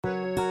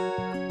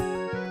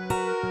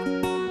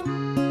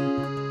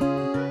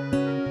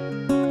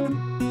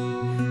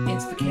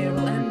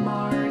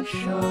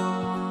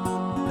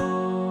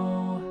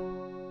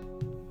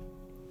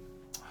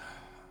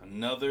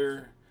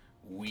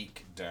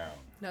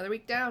Another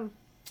week down.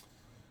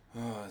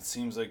 Oh, it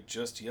seems like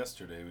just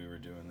yesterday we were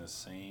doing the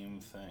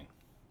same thing.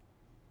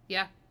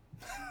 Yeah.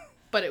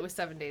 But it was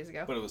 7 days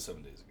ago.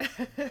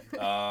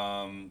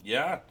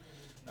 Yeah.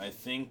 I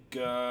think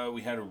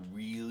we had a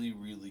really,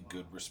 really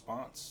good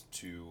response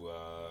to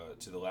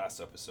the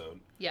last episode.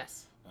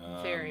 Yes.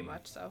 Very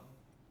much so.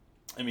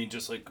 I mean,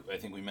 just like I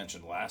think we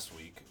mentioned last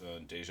week,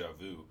 Deja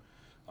Vu,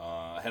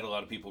 I had a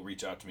lot of people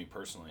reach out to me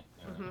personally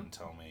and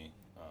tell me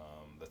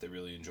that they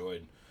really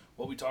enjoyed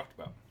what we talked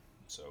about.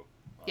 So,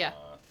 yeah,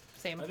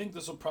 same. I think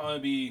this will probably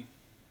be,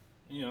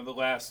 the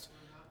last,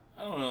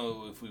 I don't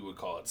know if we would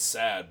call it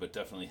sad, but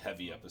definitely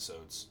heavy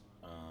episodes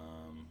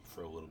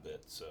for a little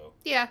bit. So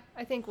yeah,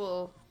 I think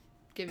we'll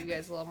give you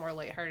guys a little more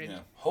lighthearted.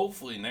 Yeah.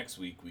 Hopefully next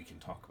week we can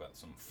talk about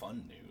some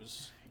fun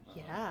news.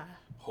 Yeah.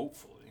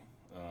 Hopefully.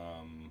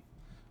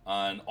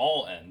 On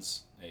all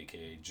ends,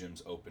 aka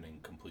Jim's opening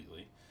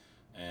completely,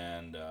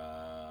 and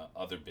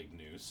other big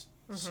news.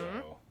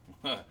 So,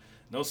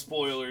 no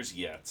spoilers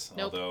yet.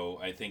 Nope. Although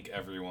I think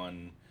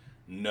everyone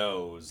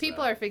knows.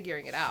 People are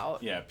figuring it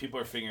out. Yeah, people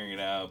are figuring it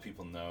out.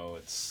 People know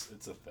it's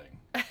a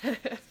thing.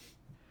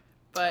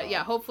 But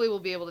yeah, hopefully we'll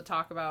be able to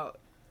talk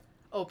about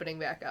opening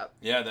back up.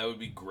 Yeah, that would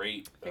be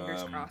great.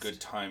 Fingers crossed. Good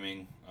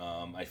timing.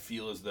 I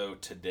feel as though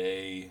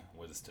today,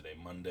 what is today?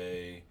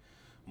 Monday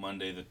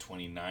the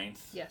 29th.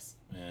 Yes.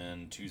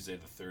 And Tuesday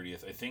the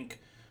 30th. I think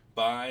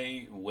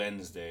by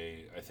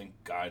Wednesday,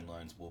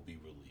 guidelines will be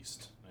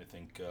released. I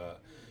think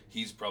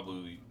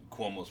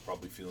Cuomo's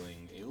probably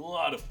feeling a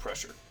lot of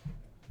pressure.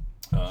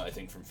 I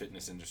think from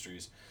fitness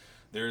industries.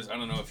 I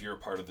don't know if you're a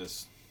part of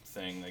this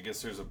thing. I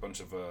guess there's a bunch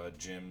of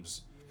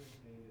gyms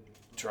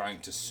trying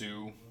to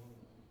sue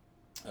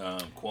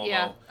Cuomo.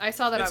 Yeah, I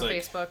saw that it's on like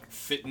Facebook.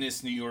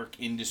 Fitness New York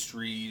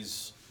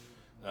Industries,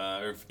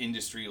 or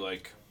industry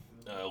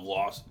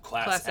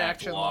class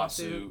action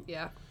lawsuit.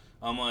 Yeah.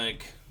 I'm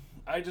like,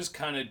 I just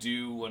kind of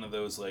do one of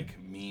those like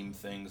meme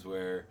things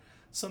where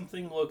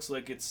something looks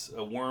like it's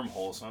a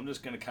wormhole, so I'm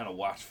just going to kind of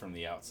watch from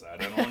the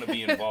outside. I don't want to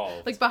be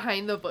involved. Like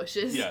behind the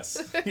bushes.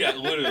 Yes. Yeah,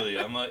 literally.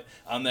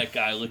 I'm that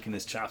guy licking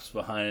his chops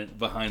behind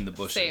the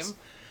bushes. Same.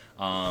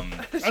 I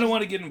don't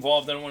want to get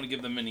involved. I don't want to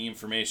give them any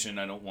information.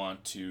 I don't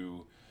want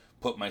to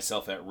put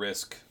myself at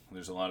risk.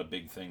 There's a lot of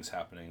big things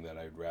happening that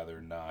I'd rather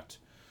not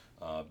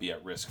be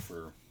at risk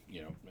for,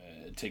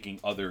 taking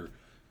other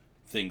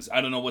things.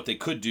 I don't know what they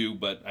could do,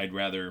 but I'd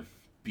rather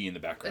be in the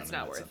background. It's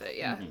not worth it,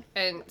 yeah. Mm-hmm.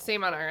 And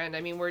same on our end.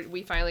 I mean,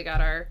 we finally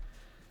got our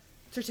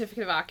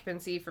certificate of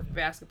occupancy for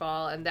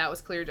basketball, and that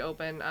was cleared to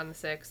open on the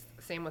 6th.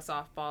 Same with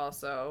softball,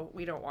 so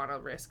we don't want to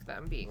risk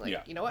them being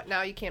like, you know what,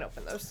 now you can't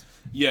open those.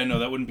 Yeah, no,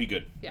 that wouldn't be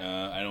good.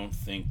 Yeah. I don't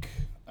think,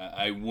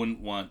 I wouldn't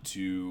want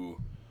to,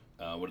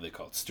 what do they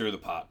call it, stir the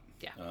pot.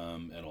 Yeah.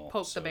 At all.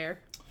 Poke the bear.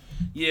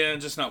 Yeah,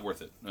 just not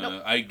worth it.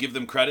 Nope. I give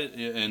them credit,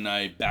 and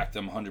I back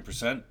them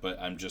 100%, but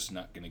I'm just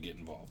not going to get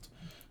involved.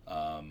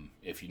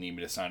 If you need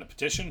me to sign a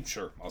petition,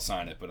 sure, I'll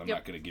sign it, but I'm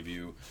not going to give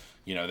you,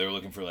 they're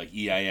looking for like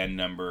EIN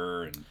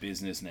number and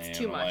business name. It's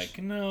too much.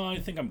 Like, no, I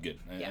think I'm good.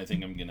 I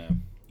think I'm going to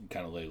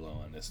kind of lay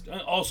low on this.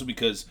 Also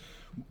because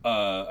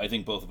I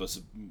think both of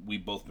us,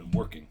 we've both been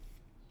working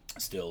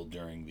still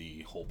during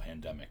the whole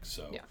pandemic,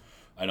 so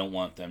I don't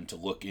want them to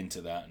look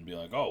into that and be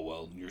like, oh,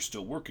 well, you're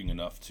still working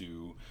enough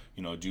to,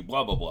 do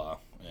blah, blah, blah,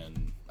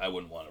 and I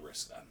wouldn't want to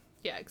risk that.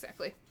 Yeah,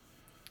 exactly.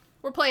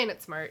 We're playing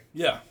it smart.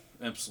 Yeah,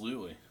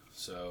 absolutely.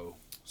 So,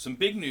 some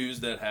big news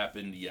that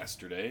happened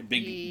yesterday.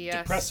 Big,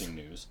 depressing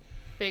news.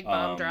 Big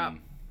bomb drop.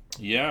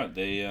 Yeah,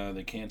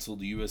 they canceled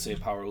the USA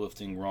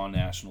Powerlifting Raw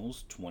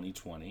Nationals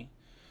 2020.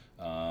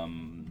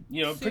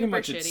 Pretty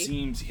much shitty. It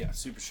seems,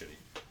 super shitty.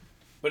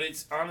 But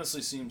it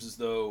honestly seems as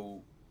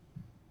though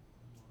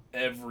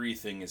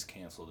everything is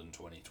canceled in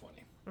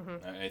 2020.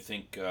 Mm-hmm. I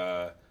think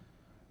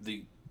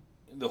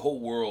the whole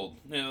world,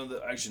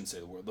 I shouldn't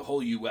say the world, the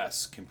whole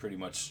U.S. can pretty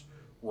much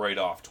write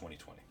off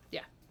 2020.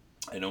 Yeah.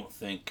 I don't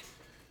think...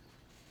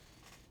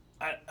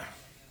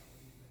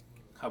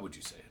 how would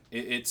you say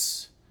it?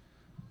 It's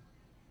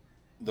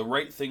the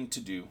right thing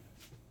to do.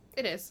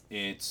 It is.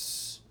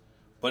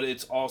 But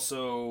it's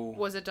also...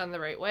 Was it done the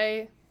right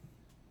way?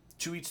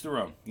 To each their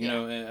own. You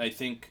know, I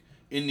think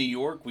in New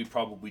York, we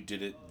probably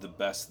did it the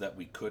best that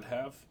we could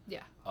have.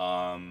 Yeah.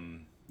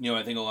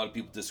 I think a lot of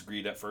people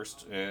disagreed at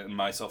first, and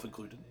myself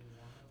included.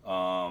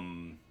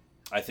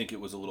 I think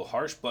it was a little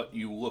harsh, but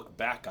you look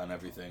back on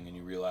everything and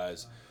you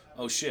realize,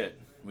 oh shit,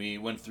 we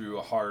went through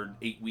a hard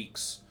 8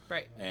 weeks.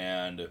 Right.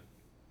 And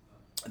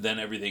then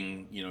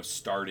everything,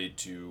 started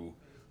to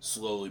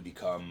slowly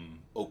become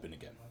open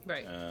again.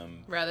 Right.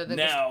 Rather than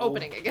just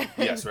opening again.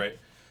 Yes, right.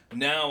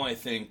 Now I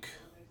think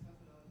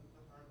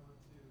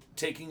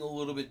taking a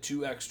little bit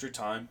too extra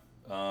time.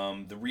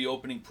 The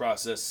reopening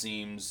process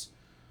seems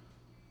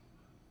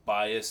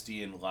biased-y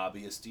and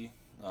lobbyist-y.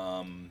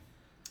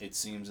 It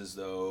seems as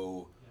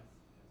though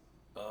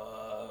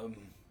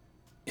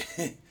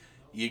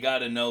you got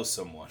to know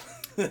someone.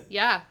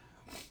 Yeah,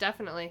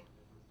 definitely.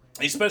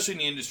 Especially in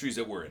the industries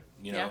that we're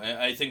in.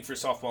 I think for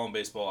softball and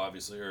baseball,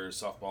 obviously, or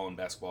softball and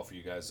basketball for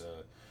you guys,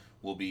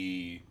 will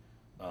be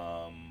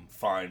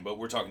fine, but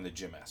we're talking the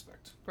gym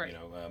aspect. Right.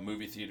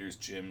 Movie theaters,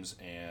 gyms,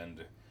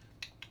 and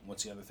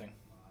what's the other thing?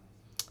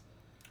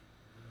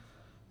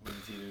 Movie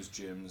theaters,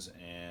 gyms,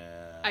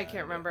 and I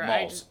can't remember.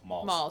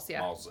 Malls.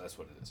 Yeah. Malls, that's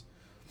what it is.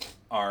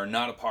 Are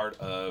not a part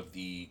of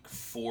the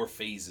 4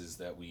 phases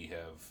that we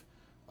have,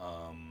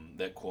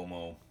 that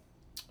Cuomo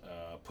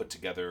put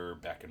together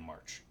back in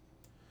March.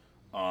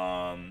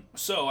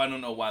 So I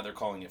don't know why they're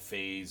calling it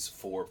phase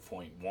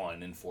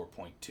 4.1 and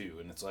 4.2,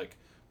 and it's like,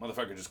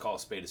 motherfucker, just call a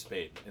spade a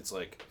spade. It's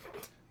like,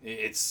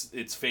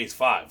 it's phase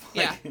 5.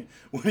 Like, yeah.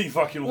 What do you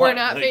fucking want? We're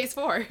not phase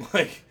 4.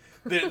 Like,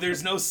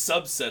 there's no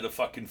subset of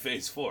fucking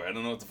phase 4. I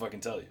don't know what to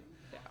fucking tell you.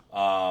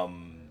 Yeah.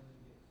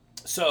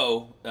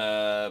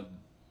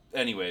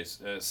 Anyways,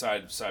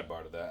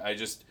 sidebar to that.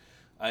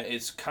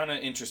 It's kind of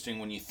interesting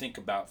when you think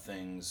about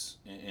things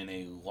in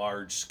a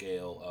large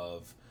scale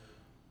of,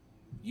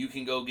 you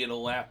can go get a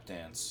lap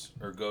dance,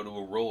 or go to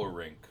a roller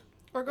rink,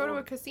 or go to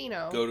a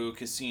casino. Go to a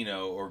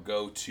casino, or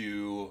go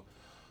to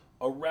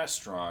a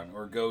restaurant,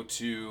 or go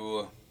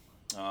to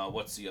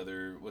what's the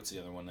other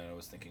one that I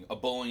was thinking? A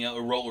bowling alley,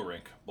 a roller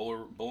rink,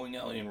 bowling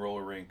alley and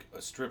roller rink,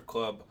 a strip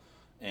club,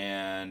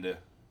 and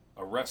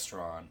a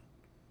restaurant.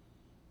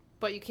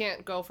 But you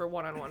can't go for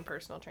one-on-one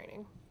personal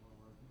training.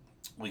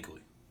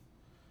 Legally.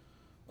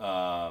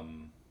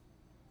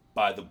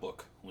 By the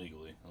book,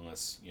 legally,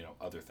 unless,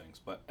 other things.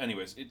 But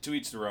anyways, to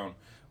each their own.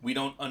 We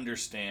don't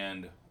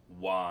understand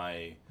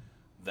why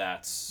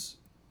that's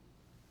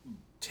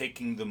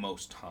taking the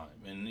most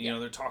time. And,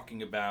 they're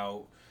talking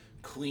about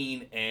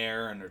clean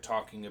air, and they're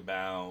talking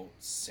about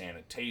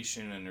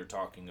sanitation, and they're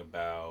talking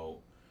about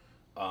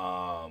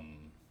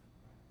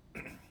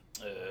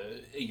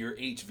your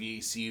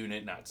HVAC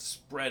unit not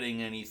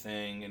spreading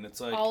anything, and it's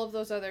like, all of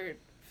those other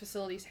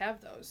facilities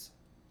have those.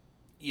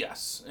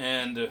 Yes,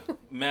 and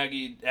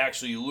Maggie,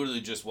 actually, you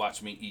literally just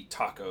watched me eat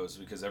tacos,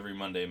 because every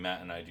Monday Matt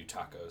and I do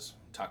tacos.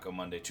 Taco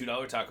Monday, $2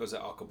 tacos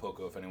at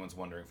Acapulco, if anyone's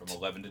wondering, from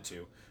 11 to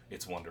 2.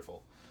 It's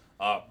wonderful.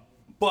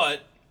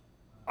 But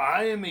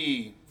I am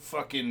a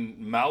fucking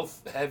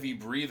mouth-heavy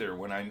breather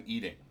when I'm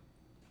eating.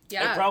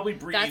 Yeah, I probably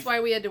breathe. That's why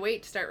we had to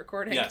wait to start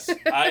recording. Yes,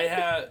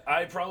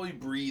 I probably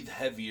breathe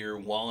heavier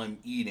while I'm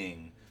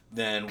eating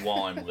than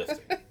while I'm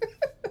lifting.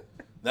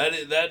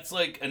 That's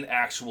like an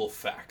actual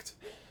fact.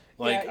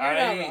 Like,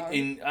 yeah,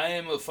 I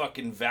am a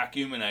fucking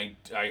vacuum, and I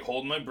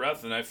hold my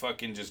breath, and I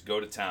fucking just go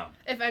to town.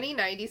 If any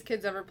 90s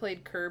kids ever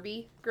played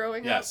Kirby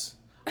growing yes.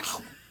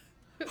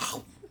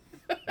 up.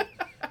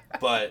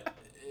 But,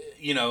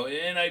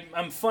 and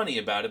I'm funny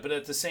about it, but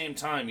at the same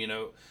time,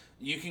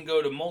 you can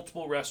go to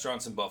multiple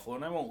restaurants in Buffalo,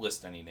 and I won't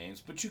list any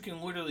names, but you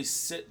can literally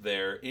sit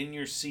there in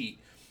your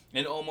seat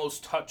and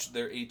almost touch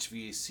their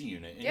HVAC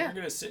unit. And you're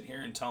going to sit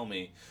here and tell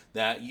me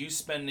that you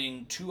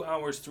spending 2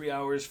 hours, 3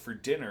 hours for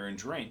dinner and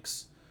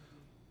drinks,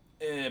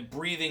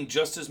 breathing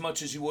just as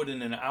much as you would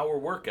in an hour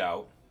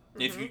workout,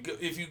 mm-hmm.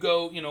 if you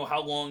go,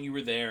 how long you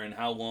were there, and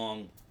how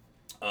long,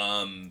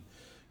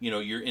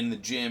 you're in the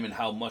gym, and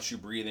how much you're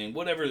breathing,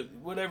 whatever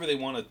they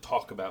want to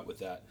talk about with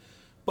that.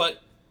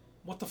 But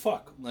what the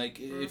fuck? Like,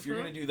 mm-hmm. if you're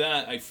going to do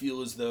that, I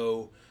feel as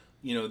though,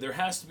 there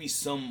has to be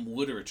some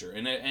literature.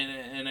 And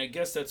I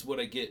guess that's what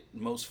I get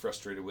most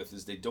frustrated with,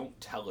 is they don't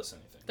tell us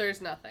anything.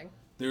 There's nothing.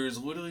 There is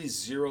literally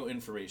zero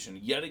information.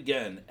 Yet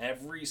again,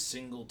 every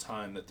single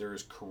time that there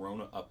is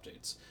Corona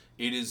updates,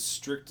 it is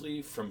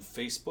strictly from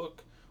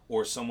Facebook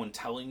or someone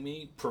telling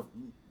me,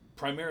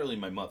 primarily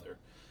my mother,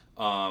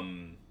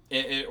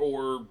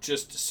 or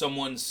just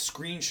someone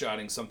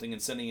screenshotting something and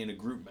sending in a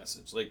group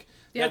message. Like,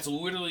 that's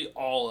literally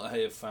all I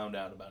have found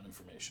out about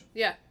information.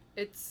 Yeah,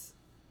 it's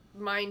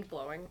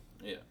mind-blowing.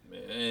 Yeah,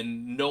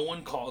 and no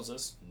one calls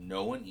us,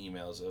 no one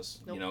emails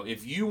us. Nope.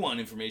 If you want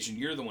information,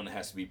 you're the one that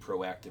has to be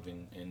proactive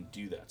and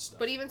do that stuff.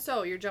 But even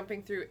so, you're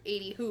jumping through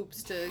 80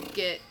 hoops to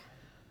get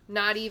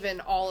not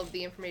even all of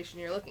the information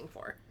you're looking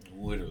for.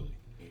 Literally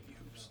 80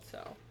 hoops.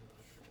 So,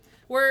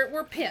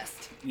 we're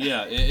pissed.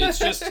 Yeah, it's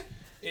just,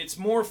 it's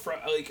more,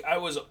 like, I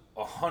was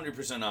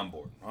 100% on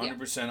board.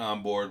 100%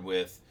 on board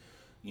with,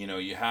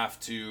 you have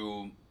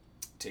to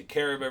take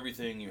care of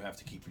everything. You have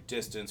to keep your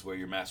distance, wear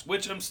your mask,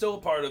 which I'm still a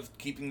part of,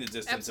 keeping the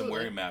distance Absolutely. And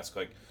wearing a mask,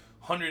 like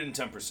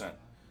 110%.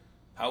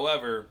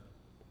 However,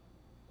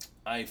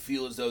 I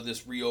feel as though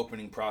this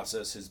reopening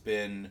process has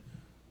been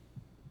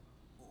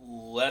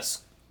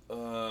less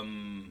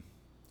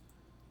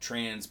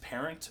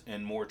transparent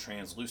and more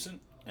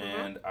translucent, mm-hmm.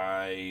 and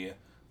I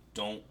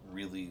don't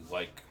really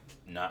like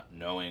not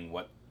knowing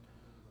what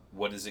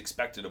is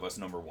expected of us,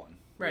 number one.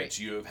 Right. Which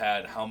you have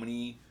had how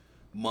many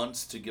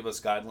months to give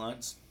us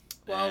guidelines?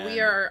 Well, we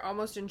are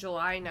almost in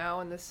July now,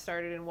 and this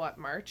started in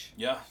March?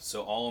 Yeah,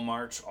 so all of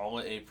March, all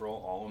of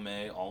April, all of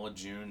May, all of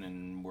June,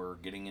 and we're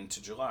getting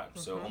into July. Mm-hmm.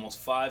 So almost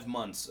 5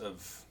 months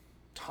of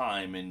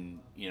time, and,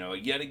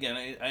 yet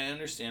again, I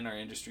understand our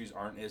industries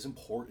aren't as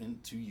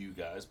important to you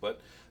guys,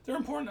 but they're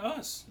important to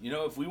us.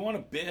 If we want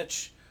to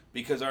bitch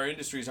because our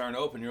industries aren't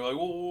open, you're like,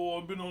 whoa,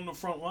 I've been on the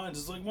front lines.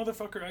 It's like,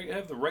 motherfucker, I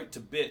have the right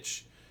to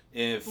bitch.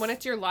 When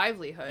it's your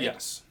livelihood.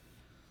 Yes.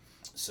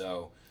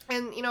 So...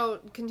 And,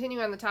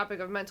 continuing on the topic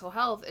of mental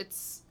health,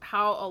 it's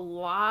how a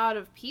lot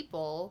of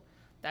people,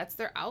 that's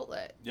their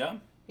outlet. Yeah.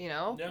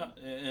 Yeah.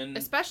 And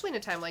especially in a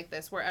time like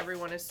this where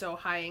everyone is so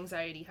high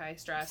anxiety, high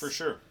stress. For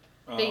sure.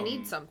 They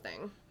need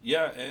something.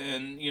 Yeah,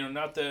 and,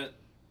 not that,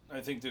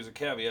 I think there's a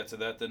caveat to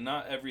that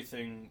not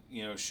everything,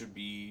 should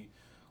be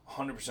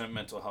 100%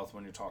 mental health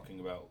when you're talking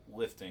about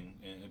lifting,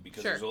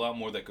 because there's a lot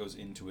more that goes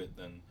into it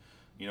than,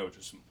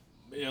 just,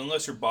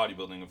 unless you're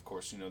bodybuilding, of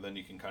course, then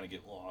you can kind of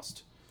get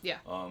lost. Yeah.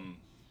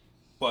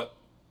 But,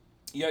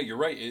 yeah, you're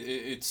right.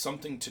 It's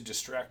something to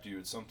distract you.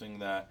 It's something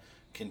that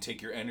can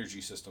take your energy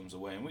systems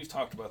away. And we've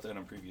talked about that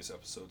on previous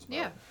episodes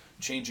about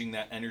changing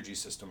that energy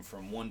system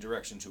from one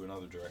direction to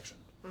another direction.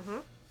 Mm-hmm.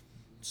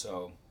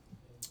 So,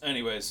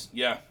 anyways,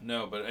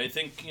 but I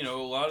think, a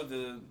lot of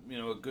the,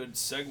 a good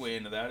segue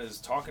into that is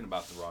talking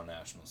about the Raw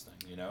Nationals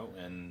thing,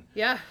 and...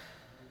 Yeah.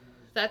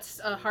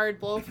 That's a hard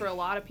blow for a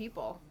lot of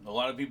people. A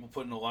lot of people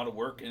put in a lot of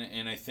work,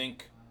 and I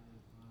think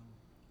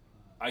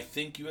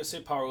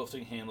USA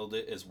Powerlifting handled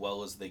it as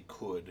well as they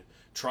could,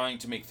 trying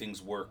to make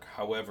things work.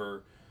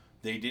 However,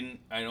 they didn't.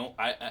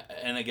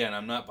 And again,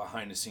 I'm not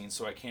behind the scenes,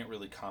 so I can't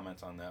really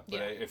comment on that.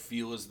 But I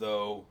feel as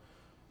though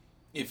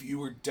if you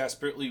were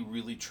desperately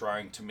really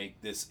trying to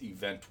make this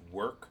event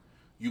work,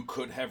 you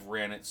could have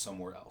ran it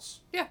somewhere else.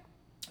 Yeah.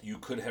 You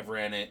could have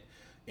ran it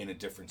in a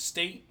different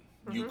state.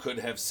 Mm-hmm. You could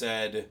have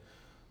said,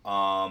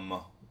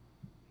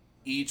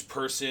 each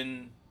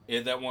person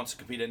that wants to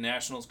compete at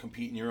nationals,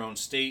 compete in your own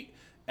state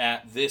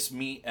at this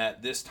meet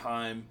at this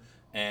time,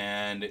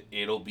 and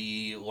it'll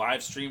be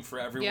live streamed for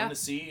everyone to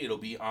see. It'll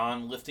be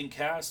on Lifting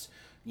Cast.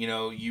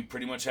 You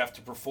pretty much have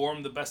to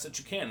perform the best that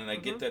you can, and I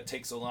get that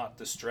takes a lot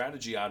the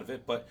strategy out of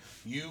it, but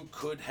you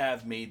could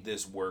have made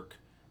this work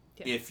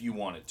if you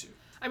wanted to.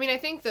 I mean, I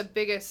think the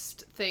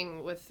biggest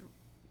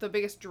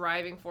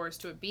driving force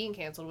to it being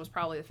canceled was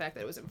probably the fact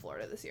that it was in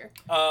Florida this year.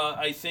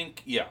 I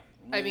think, yeah.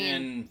 I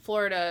mean,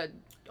 Florida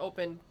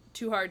opened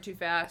too hard, too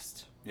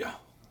fast. Yeah.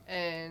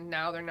 And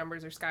now their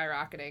numbers are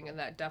skyrocketing, and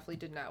that definitely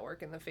did not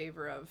work in the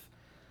favor of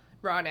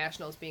Raw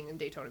Nationals being in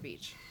Daytona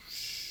Beach.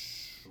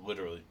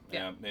 Literally.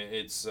 Yeah.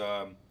 It's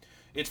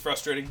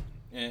frustrating,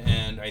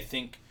 and I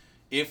think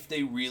if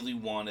they really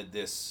wanted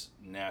this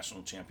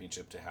national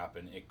championship to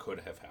happen, it could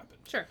have happened.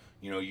 Sure.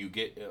 You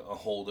get a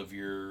hold of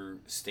your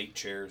state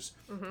chairs,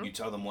 you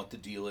tell them what the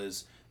deal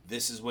is.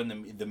 This is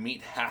when the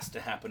meet has to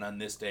happen on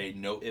this day.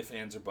 No ifs,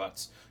 ands, or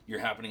buts. You're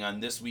happening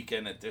on this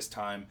weekend at this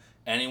time.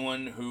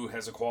 Anyone who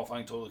has a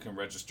qualifying total can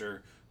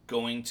register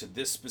going to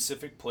this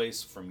specific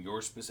place from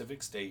your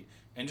specific state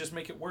and just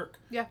make it work.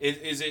 Yeah.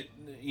 Is it,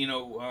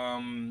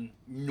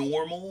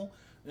 normal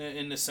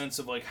in the sense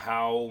of like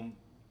how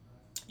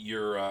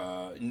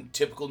your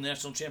typical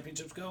national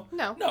championships go?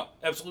 No. No,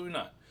 absolutely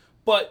not.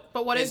 But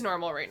what is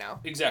normal right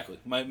now? Exactly.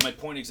 My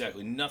point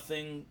exactly.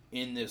 Nothing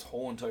in this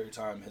whole entire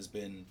time has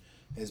been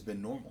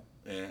normal.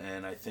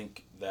 And I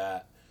think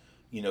that,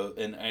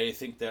 and I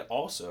think that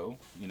also,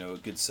 a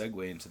good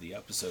segue into the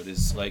episode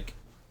is like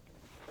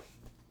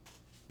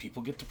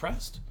people get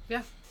depressed.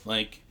 Yeah.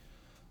 Like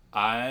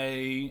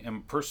I am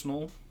a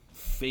personal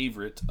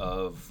favorite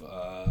of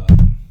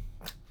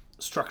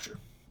structure.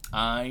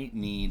 I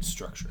need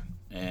structure.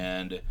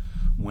 And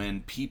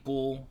when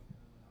people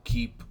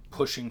keep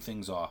pushing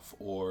things off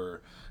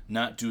or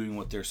not doing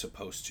what they're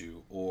supposed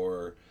to,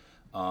 or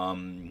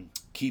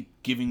keep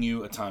giving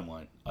you a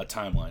timeline, a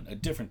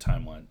different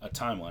timeline, a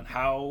timeline,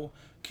 how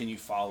can you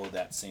follow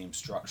that same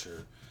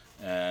structure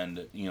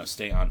and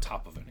stay on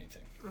top of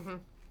anything? Mm-hmm.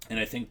 And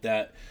I think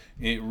that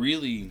it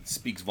really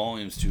speaks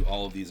volumes to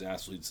all of these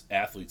athletes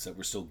that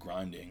were still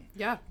grinding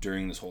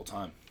during this whole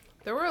time.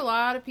 There were a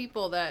lot of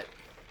people that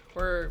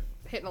were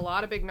hitting a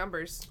lot of big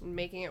numbers and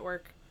making it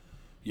work.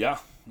 Yeah,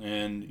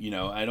 and,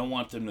 I don't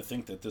want them to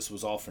think that this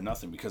was all for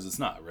nothing, because it's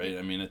not, right?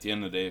 I mean, at the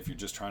end of the day, if you're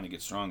just trying to get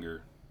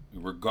stronger,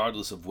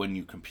 regardless of when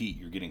you compete,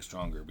 you're getting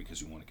stronger because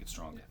you want to get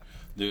stronger.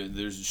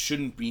 There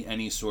shouldn't be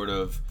any sort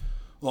of,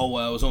 I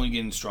was only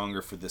getting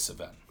stronger for this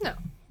event.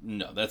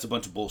 No, that's a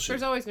bunch of bullshit.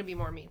 There's always going to be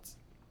more meets.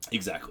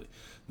 Exactly.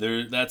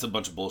 That's a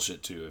bunch of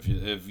bullshit, too.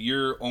 If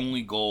your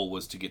only goal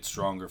was to get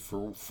stronger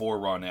for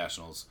Raw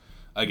Nationals,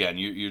 again,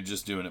 you're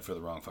just doing it for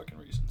the wrong fucking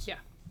reasons. Yeah.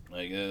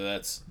 Like,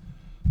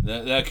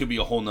 that could be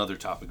a whole nother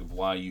topic of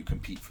why you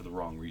compete for the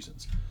wrong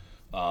reasons.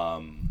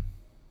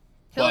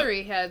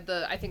 Hillary had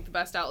I think the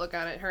best outlook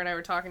on it. Her and I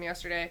were talking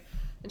yesterday,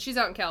 and she's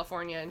out in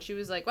California, and she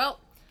was like, well,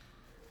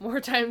 more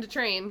time to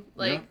train.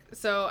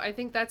 So I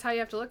think that's how you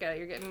have to look at it.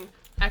 You're getting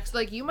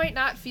you might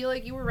not feel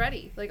like you were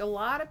ready. Like, a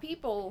lot of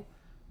people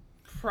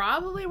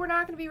probably were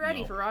not going to be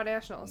ready for Raw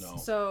Nationals. No.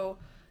 So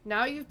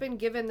now you've been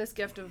given this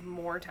gift of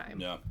more time.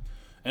 Yeah.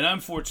 And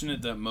I'm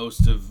fortunate that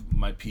most of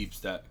my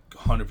peeps that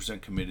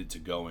 100% committed to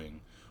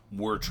going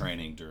were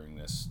training during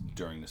this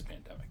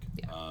pandemic.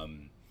 Yeah.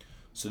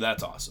 So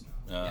that's awesome.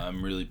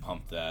 I'm really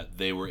pumped that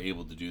they were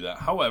able to do that.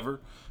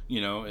 However,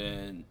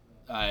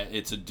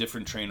 it's a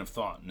different train of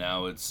thought.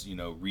 Now it's,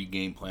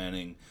 re-game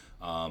planning.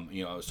 I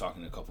was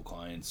talking to a couple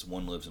clients.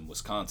 One lives in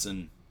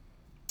Wisconsin.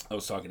 I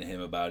was talking to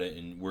him about it,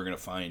 and we're going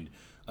to find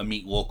a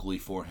meet locally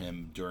for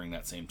him during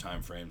that same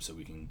time frame, so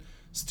we can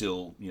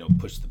still,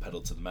 push the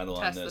pedal to the metal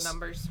on this. Test the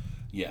numbers.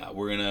 Yeah,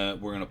 we're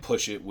gonna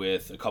push it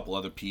with a couple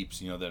other peeps,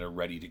 that are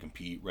ready to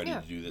compete, ready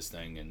to do this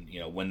thing, and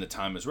when the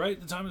time is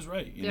right, the time is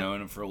right. You know,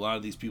 and for a lot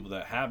of these people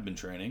that have been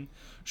training,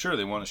 sure,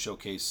 they want to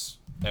showcase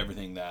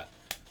everything that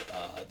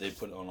they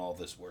put on all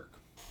this work.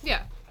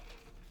 Yeah,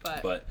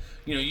 but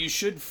you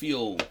should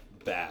feel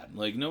bad.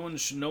 Like no one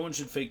should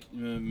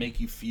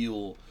make you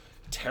feel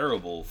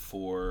terrible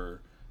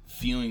for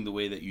feeling the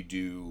way that you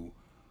do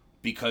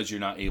because you're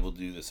not able to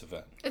do this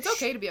event. It's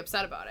okay to be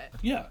upset about it.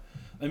 Yeah.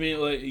 I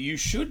mean, like, you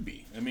should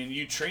be. I mean,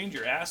 you trained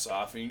your ass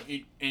off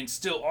and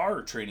still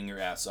are training your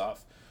ass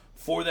off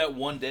for that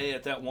one day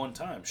at that one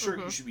time. Sure,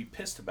 you should be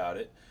pissed about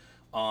it.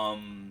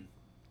 But,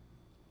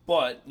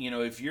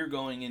 if you're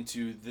going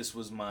into this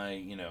was my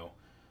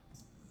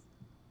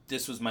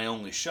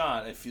only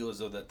shot, I feel as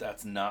though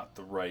that's not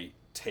the right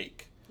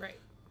take. Right.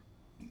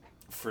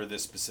 For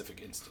this specific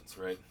instance,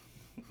 right?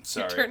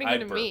 Sorry, you're turning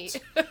into me.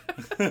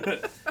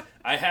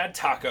 I had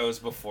tacos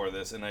before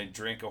this, and I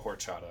drank a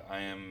horchata.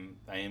 I am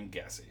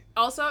gassy.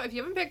 Also, if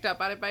you haven't picked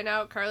up on it by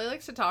now, Carly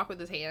likes to talk with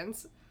his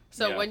hands.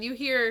 So when you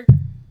hear,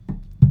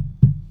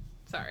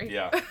 sorry.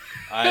 Yeah,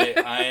 I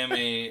am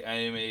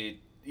a.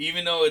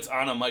 Even though it's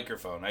on a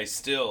microphone, I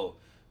still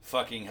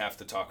fucking have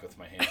to talk with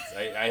my hands.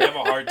 I have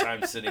a hard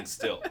time sitting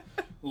still.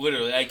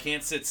 Literally, I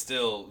can't sit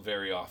still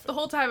very often. The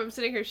whole time I'm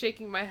sitting here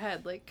shaking my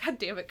head like, God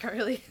damn it,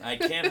 Carly. I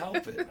can't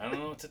help it. I don't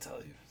know what to tell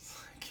you.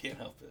 I can't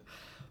help it.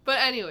 But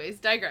anyways,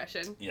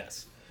 digression.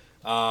 Yes.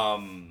 I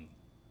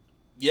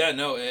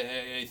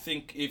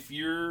think if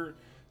you're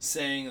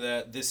saying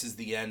that this is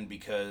the end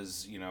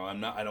because,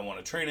 I don't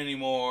want to train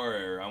anymore,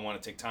 or I want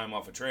to take time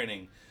off of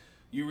training,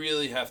 you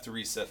really have to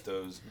reset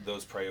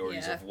those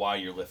priorities of why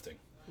you're lifting.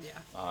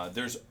 Yeah.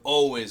 There's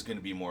always going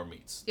to be more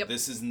meets. Yep.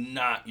 This is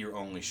not your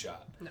only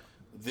shot. No.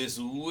 This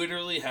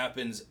literally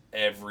happens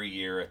every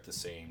year at the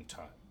same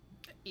time.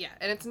 Yeah,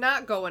 and it's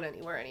not going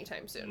anywhere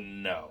anytime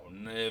soon. No.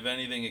 If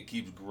anything, it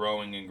keeps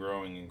growing and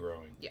growing and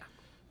growing. Yeah.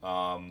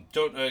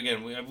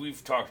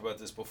 We've talked about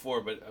this before,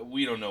 but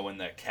we don't know when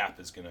that cap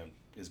is gonna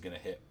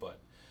hit. But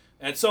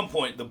at some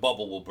point, the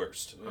bubble will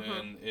burst,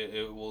 and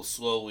it will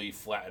slowly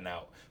flatten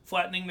out,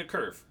 flattening the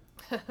curve.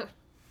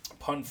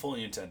 Pun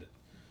fully intended.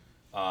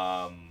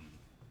 But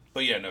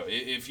yeah, no.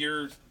 If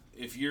you're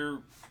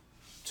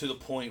to the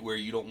point where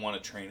you don't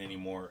want to train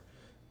anymore,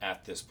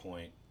 at this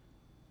point,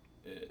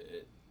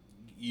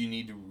 you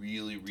need to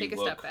really relook. Take a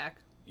step back.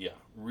 Yeah,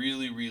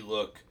 really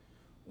relook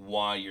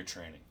why you're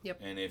training. Yep.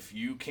 And if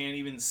you can't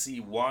even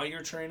see why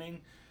you're training,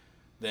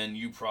 then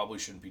you probably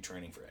shouldn't be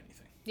training for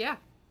anything. Yeah.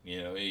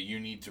 You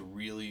need to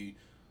really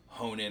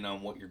hone in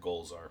on what your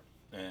goals are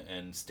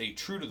and stay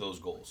true to those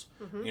goals.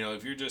 Mm-hmm.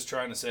 If you're just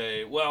trying to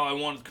say, well, I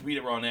want to compete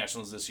at Raw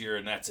Nationals this year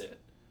and that's it.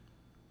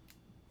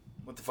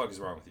 What the fuck is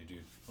wrong with you,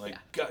 dude? Like,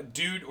 God,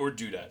 dude or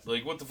dudette.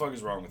 Like, what the fuck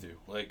is wrong with you?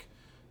 Like,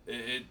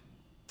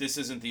 this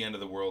isn't the end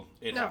of the world.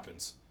 It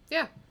happens.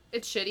 Yeah.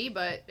 It's shitty,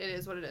 but it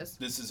is what it is.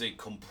 This is a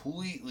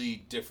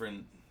completely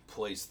different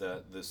place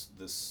that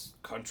this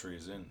country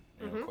is in,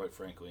 quite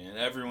frankly. And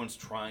everyone's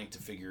trying to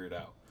figure it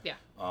out. Yeah.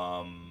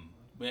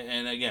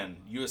 And again,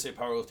 USA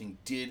Powerlifting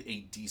did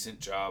a decent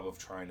job of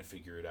trying to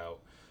figure it out.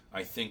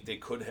 I think they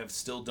could have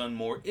still done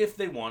more if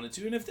they wanted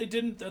to, and if they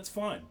didn't, that's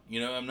fine.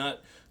 I'm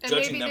not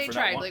judging them for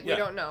tried, not we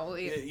don't know.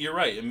 You're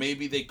right, and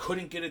maybe they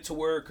couldn't get it to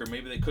work, or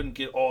maybe they couldn't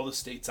get all the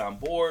states on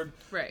board.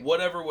 Right.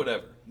 Whatever.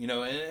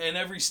 And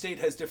every state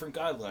has different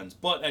guidelines,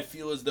 but I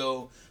feel as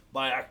though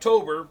by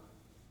October,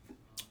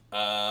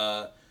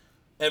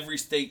 every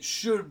state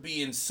should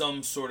be in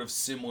some sort of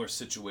similar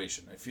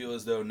situation. I feel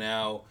as though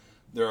now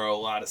there are a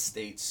lot of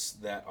states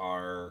that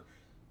are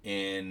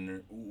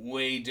in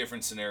way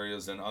different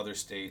scenarios than other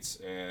states,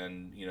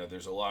 and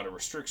there's a lot of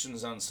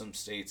restrictions on some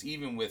states.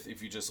 Even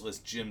if you just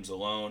list gyms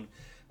alone,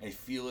 I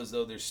feel as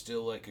though there's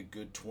still like a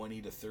good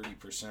 20 to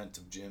 30%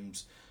 of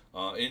gyms,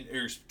 or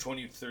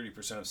 20 to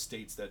 30% of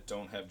states that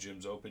don't have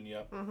gyms open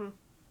yet. Mm-hmm.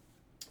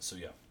 So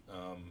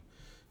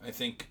I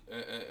think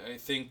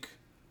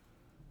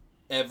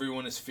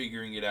everyone is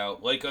figuring it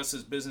out. Like us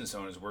as business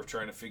owners, we're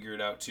trying to figure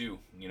it out too.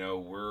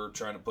 We're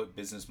trying to put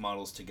business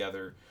models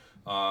together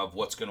of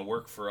what's going to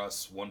work for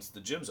us once the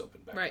gyms open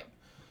back up.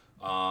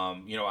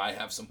 I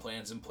have some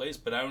plans in place,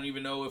 but I don't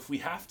even know if we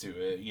have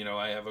to.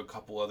 I have a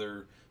couple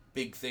other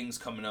big things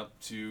coming up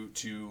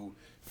to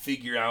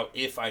figure out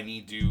if I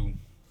need to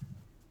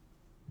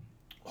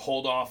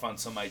hold off on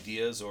some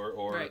ideas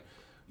or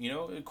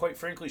quite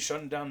frankly,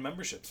 shutting down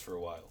memberships for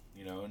a while,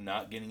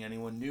 not getting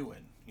anyone new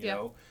in,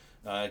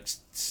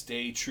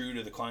 stay true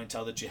to the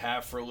clientele that you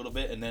have for a little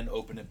bit and then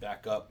open it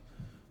back up.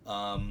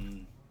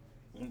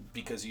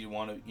 Because you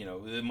want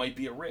to, it might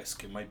be a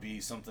risk. It might be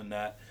something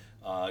that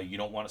you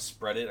don't want to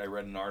spread it. I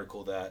read an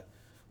article that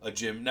a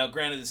gym, now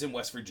granted it's in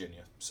West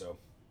Virginia, so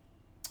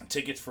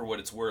tickets for what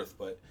it's worth,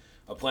 but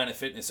a Planet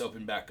Fitness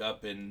opened back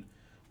up, and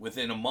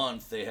within a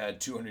month they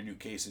had 200 new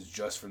cases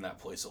just from that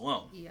place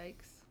alone.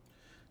 Yikes.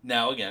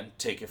 Now again,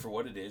 take it for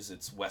what it is.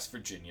 It's West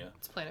Virginia.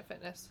 It's Planet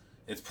Fitness.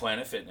 It's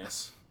Planet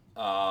Fitness.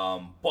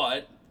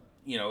 But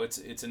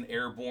it's an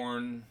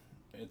airborne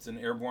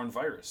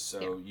virus,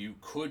 so you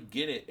could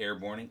get it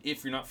airborne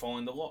if you're not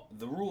following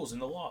the rules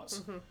and the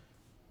laws. Mm-hmm.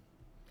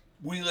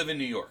 We live in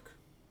New York,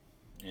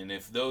 and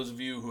if those of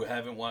you who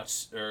haven't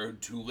watched or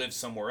who live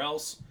somewhere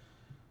else,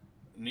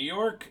 New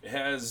York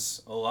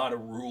has a lot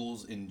of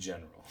rules in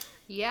general.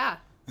 Yeah.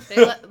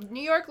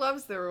 New York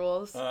loves the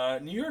rules.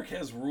 New York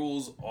has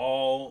rules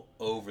all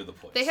over the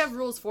place. They have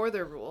rules for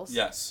their rules.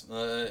 Yes.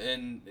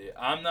 And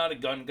I'm not a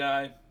gun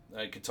guy.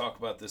 I could talk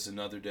about this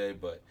another day,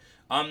 but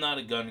I'm not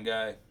a gun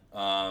guy.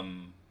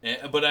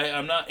 But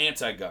I'm not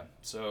anti-gun.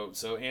 So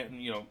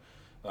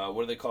what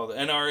do they call the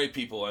NRA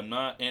people? I'm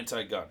not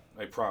anti-gun.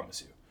 I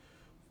promise you.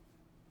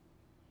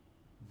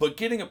 But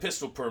getting a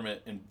pistol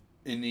permit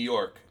in New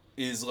York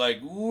is like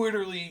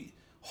literally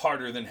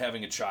harder than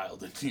having a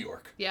child in New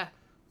York. Yeah.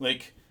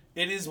 Like,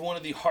 it is one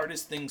of the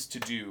hardest things to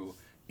do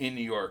in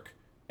New York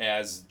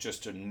as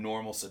just a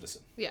normal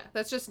citizen. Yeah,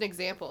 that's just an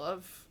example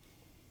of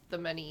the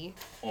many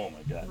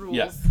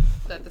rules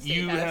that the state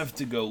you has. have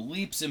to go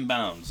leaps and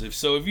bounds.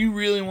 If you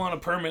really want a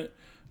permit,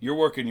 you're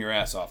working your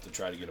ass off to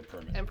try to get a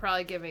permit. And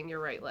probably giving your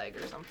right leg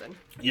or something.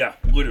 Yeah,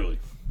 literally.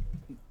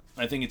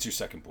 I think it's your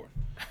second born.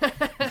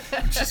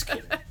 Just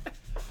kidding.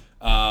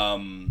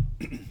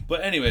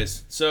 But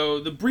anyways, so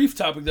the brief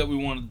topic that we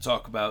wanted to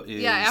talk about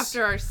is... Yeah,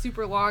 after our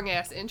super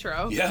long-ass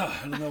intro. Yeah,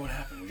 I don't know what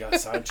happened. We got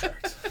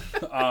sidetracked.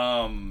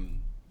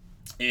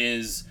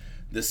 Is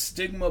the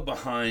stigma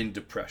behind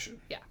depression.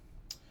 Yeah.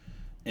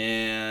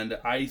 And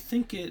I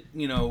think it,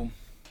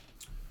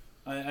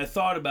 I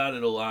thought about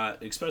it a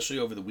lot, especially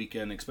over the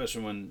weekend,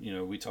 especially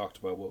when, we talked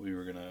about what we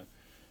were going to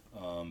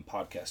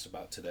podcast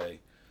about today.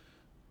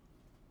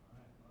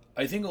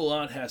 I think a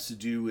lot has to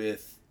do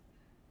with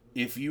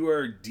if you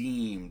are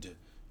deemed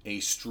a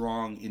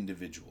strong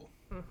individual.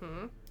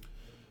 Mm-hmm.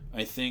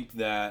 I think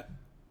that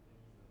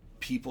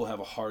people have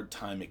a hard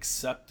time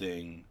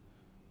accepting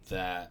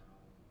that,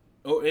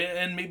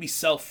 and maybe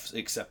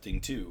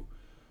self-accepting too,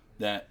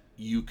 that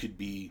you could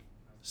be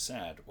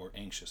sad or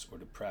anxious or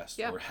depressed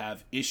or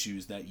have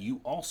issues that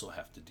you also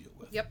have to deal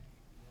with. Yep.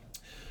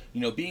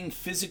 Being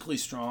physically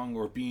strong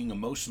or being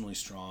emotionally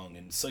strong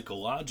and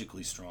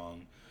psychologically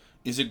strong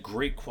is a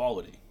great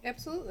quality.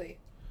 Absolutely.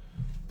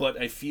 But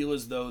I feel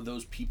as though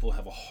those people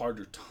have a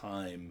harder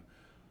time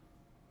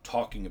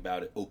talking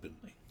about it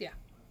openly. Yeah.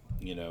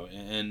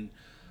 And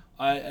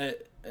I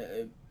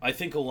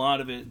think a lot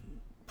of it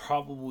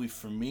probably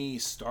for me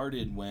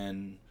started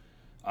when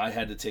I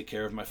had to take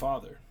care of my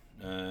father.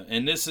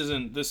 And this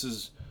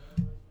is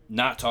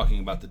not talking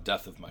about the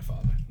death of my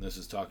father. This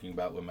is talking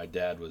about when my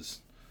dad was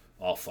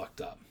all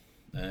fucked up.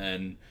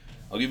 And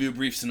I'll give you a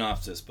brief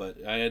synopsis,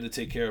 but I had to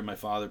take care of my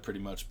father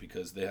pretty much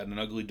because they had an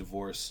ugly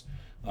divorce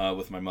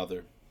with my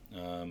mother.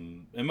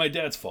 And my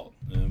dad's fault.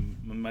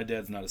 My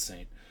dad's not a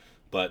saint,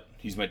 but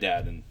he's my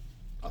dad, and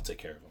I'll take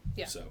care of him.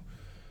 Yeah. So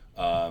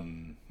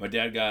my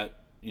dad got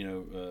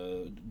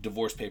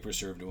divorce papers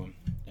served to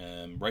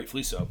him,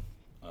 rightfully so.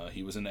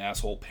 He was an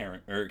asshole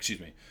parent, or excuse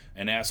me,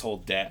 an asshole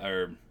dad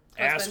or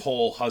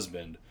asshole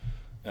husband,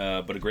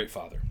 but a great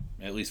father,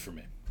 at least for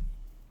me.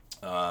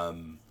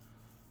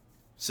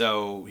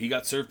 So he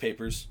got served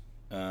papers,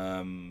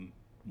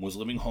 was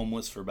living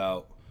homeless for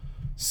about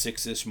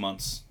 6-ish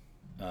months,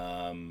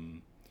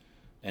 and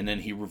then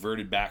he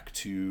reverted back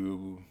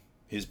to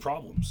his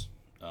problems,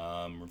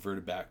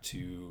 reverted back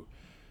to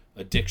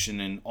addiction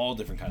in all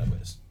different kind of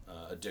ways.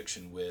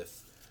 Addiction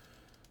with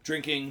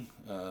drinking,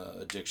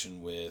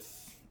 addiction with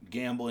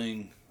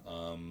gambling,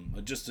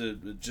 just a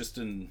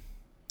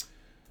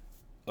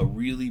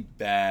really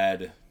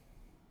bad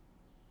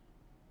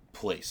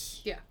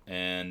place. Yeah.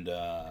 And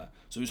so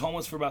he was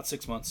homeless for about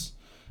 6 months,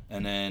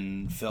 and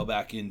then fell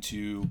back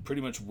into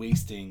pretty much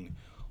wasting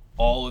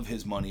all of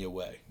his money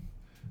away.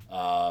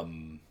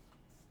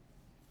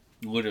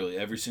 Literally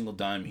every single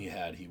dime he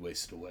had, he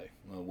wasted away.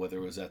 Whether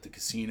it was at the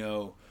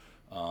casino,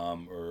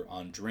 or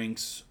on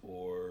drinks,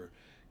 or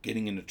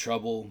getting into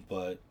trouble.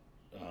 But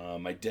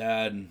my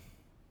dad,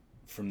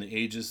 from the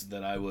ages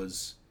that I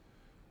was,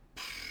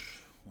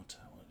 what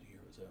year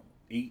was that?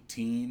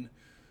 18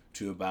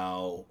 to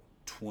about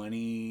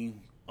 20,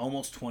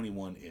 almost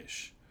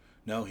 21-ish.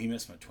 No, he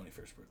missed my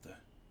 21st birthday.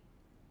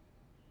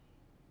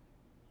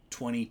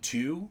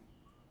 22?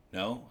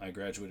 No, I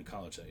graduated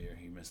college that year.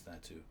 He missed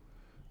that too.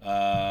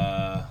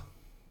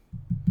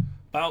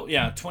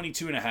 About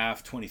 22 and a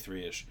half,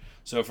 23-ish.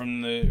 So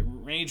from the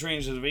age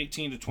ranges of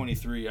 18 to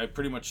 23, I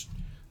pretty much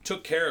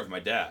took care of my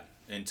dad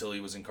until he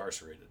was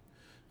incarcerated.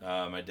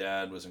 My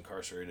dad was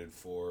incarcerated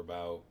for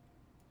about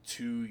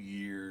 2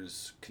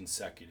 years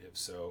consecutive.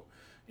 So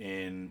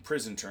in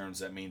prison terms,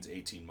 that means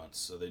 18 months.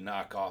 So they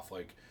knock off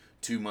like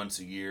 2 months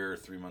a year,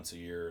 3 months a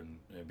year, and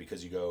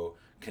because you go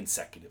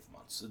consecutive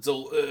months. It's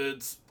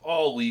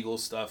all legal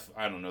stuff.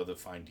 I don't know the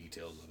fine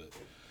details of it.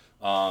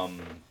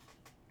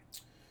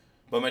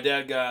 But my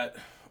dad got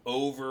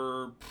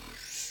over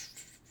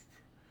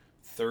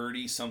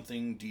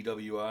 30-something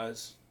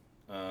DWIs.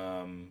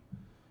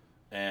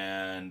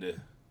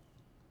 And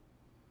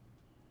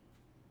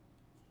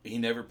he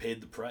never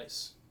paid the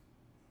price.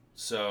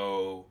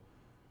 So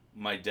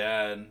my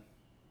dad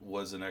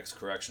was an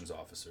ex-corrections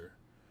officer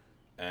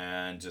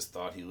and just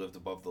thought he lived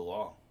above the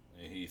law.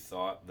 He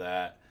thought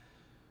that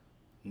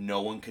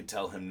no one could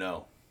tell him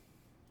no.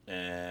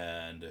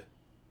 And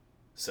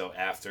so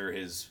after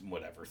his,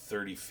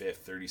 35th,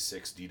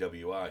 36th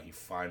DWI, he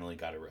finally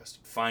got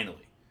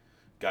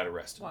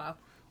arrested. Wow.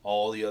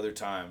 All the other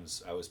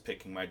times I was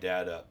picking my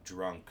dad up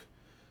drunk,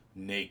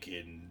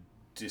 naked,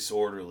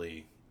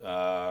 disorderly,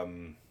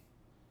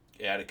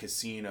 at a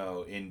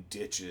casino, in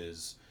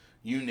ditches,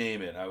 you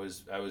name it. I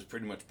was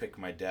pretty much picking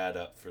my dad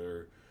up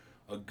for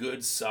a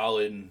good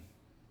solid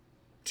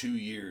 2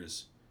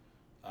 years,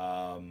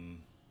 and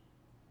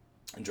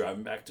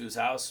driving back to his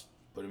house,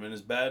 put him in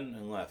his bed,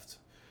 and left.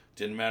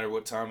 Didn't matter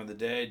what time of the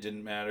day,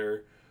 didn't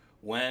matter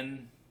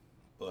when,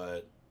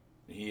 but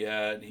he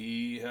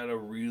had a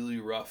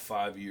really rough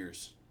 5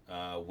 years.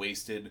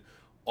 Wasted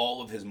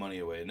all of his money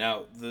away.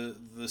 Now,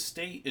 the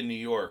state in New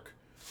York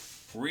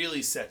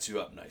really sets you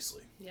up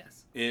nicely.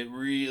 Yes. It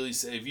really,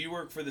 if you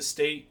work for the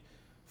state,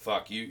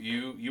 fuck,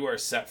 you are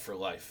set for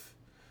life.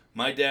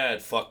 My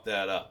dad fucked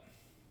that up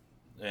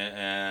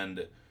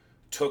and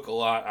took a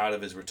lot out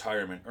of his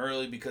retirement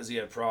early because he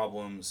had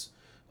problems.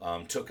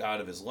 Took out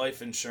of his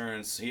life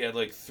insurance. He had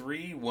like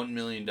 3 $1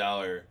 million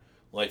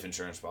life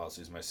insurance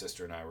policies my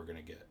sister and I were going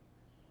to get.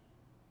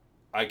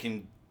 I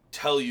can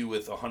tell you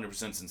with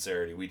 100%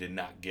 sincerity, we did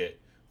not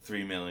get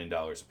 $3 million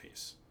a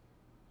piece.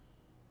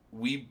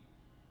 We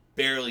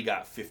barely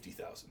got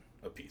 $50,000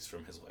 a piece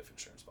from his life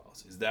insurance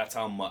policies. That's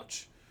how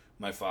much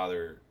my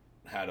father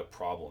had a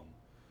problem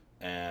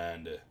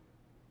and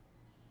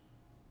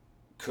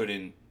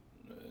couldn't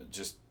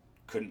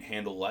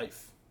handle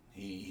life.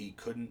 He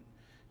couldn't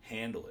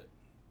handle it.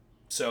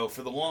 So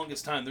for the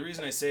longest time, the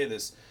reason I say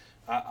this,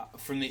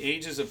 from the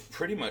ages of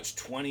pretty much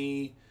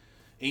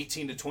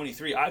 18 to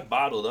 23, I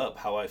bottled up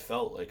how I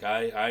felt. Like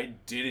I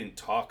didn't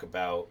talk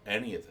about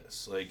any of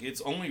this. Like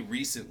it's only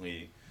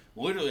recently,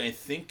 literally, I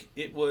think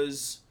it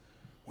was,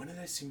 when did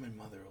I see my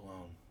mother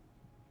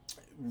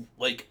alone?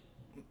 Like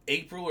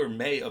April or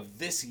May of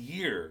this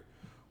year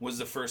was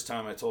the first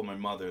time I told my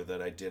mother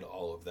that I did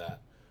all of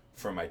that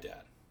for my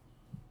dad.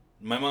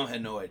 My mom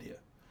had no idea.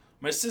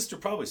 My sister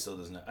probably still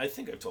doesn't. I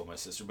think I've told my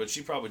sister, but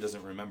she probably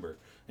doesn't remember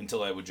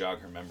until I would jog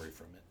her memory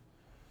from it.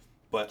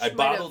 But she I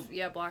bottled.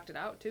 blocked it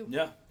out too.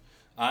 Yeah,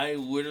 I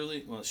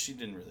literally. Well, she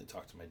didn't really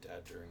talk to my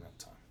dad during that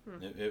time.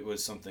 It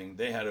was something,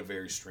 they had a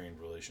very strained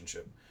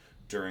relationship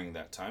during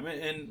that time,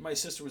 and my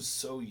sister was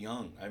so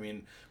young. I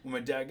mean, when my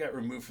dad got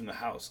removed from the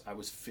house, I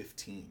was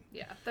 15.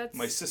 Yeah, that's.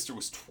 My sister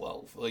was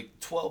 12. Like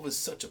 12 is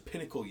such a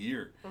pinnacle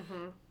year.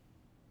 Mm-hmm.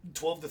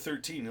 12 to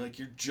 13, like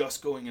you're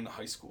just going into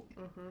high school.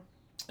 Mm-hmm.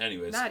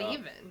 Anyways, not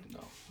even. No,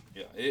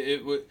 yeah,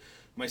 it would.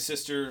 My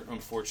sister,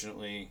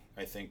 unfortunately,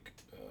 I think,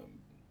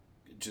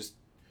 just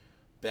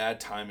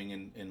bad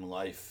timing in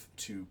life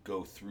to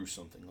go through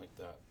something like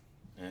that.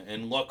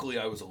 And luckily,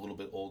 I was a little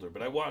bit older,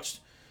 but I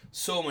watched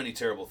so many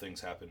terrible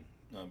things happen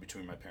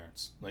between my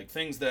parents, like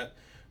things that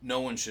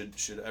no one should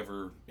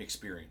ever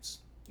experience,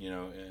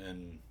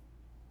 and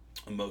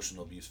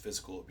emotional abuse,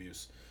 physical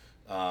abuse.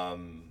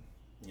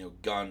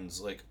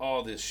 Guns, like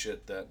all this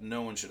shit that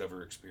no one should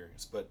ever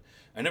experience. But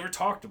I never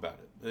talked about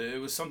it. It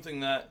was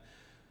something that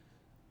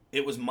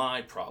it was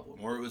my problem,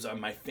 or it was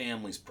my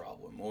family's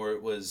problem, or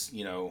it was,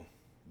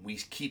 we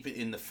keep it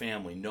in the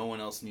family. No one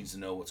else needs to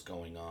know what's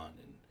going on.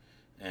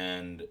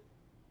 And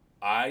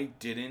I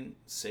didn't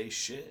say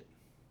shit.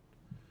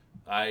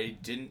 I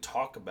didn't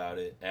talk about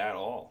it at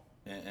all.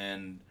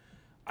 And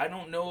I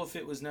don't know if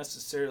it was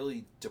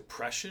necessarily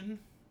depression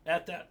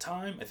at that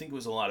time. I think it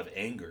was a lot of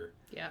anger.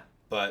 Yeah.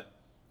 But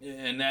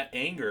and that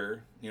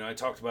anger, I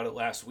talked about it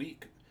last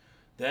week.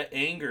 That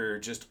anger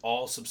just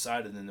all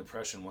subsided in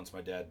depression once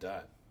my dad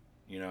died.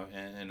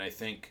 And I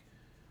think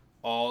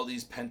all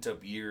these pent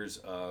up years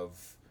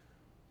of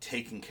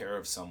taking care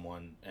of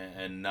someone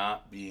and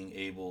not being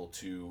able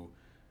to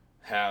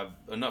have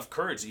enough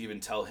courage to even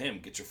tell him,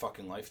 get your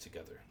fucking life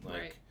together.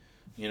 Like,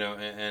 right.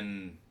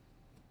 And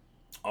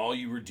all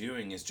you were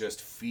doing is just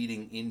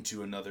feeding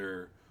into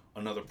another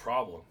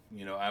problem.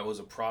 I was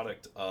a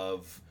product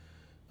of,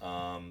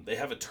 they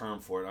have a term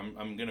for it.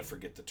 I'm going to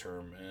forget the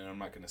term and I'm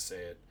not going to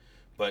say it,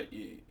 but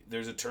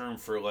there's a term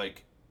for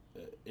like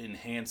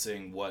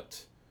enabling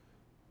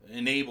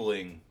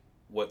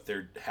what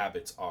their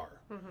habits are.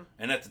 Mm-hmm.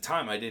 And at the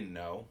time I didn't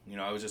know,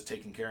 I was just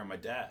taking care of my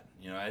dad.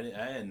 I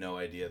had no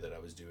idea that I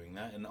was doing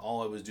that. And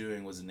all I was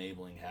doing was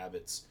enabling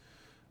habits,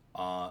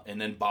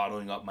 and then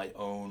bottling up my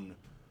own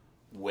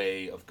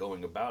way of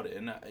going about it.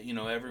 And,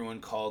 everyone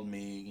called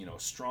me,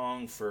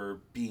 strong for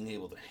being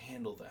able to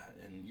handle that.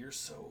 And you're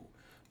so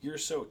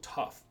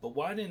tough. But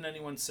why didn't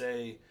anyone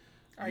say,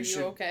 Are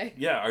you okay?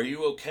 Yeah, are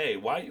you okay?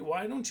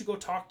 Why don't you go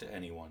talk to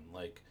anyone?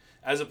 Like,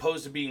 as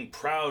opposed to being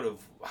proud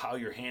of how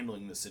you're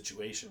handling the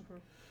situation. Mm-hmm.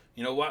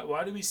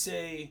 Why do we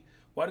say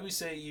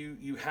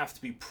you have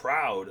to be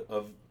proud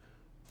of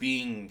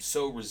being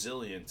so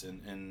resilient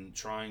and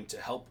trying to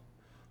help,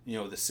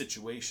 the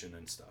situation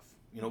and stuff?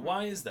 Mm-hmm.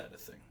 Why is that a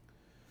thing?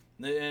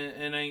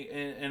 And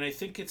I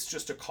think it's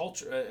just a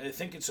culture. I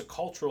think it's a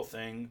cultural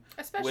thing,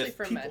 especially with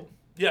for people. men.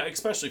 Yeah,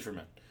 especially for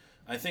men.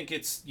 I think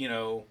it's,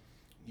 you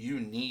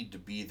need to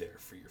be there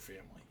for your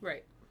family.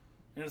 Right.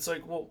 And it's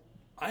like, well,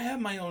 I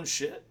have my own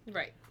shit.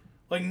 Right.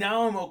 Like,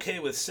 now I'm okay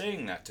with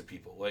saying that to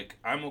people. Like,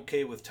 I'm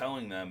okay with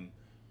telling them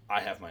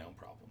I have my own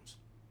problems.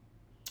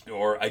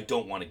 Or I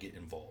don't want to get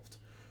involved.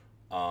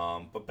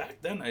 But back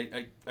then,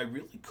 I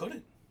really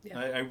couldn't. Yeah.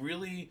 I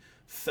really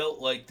felt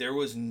like there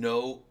was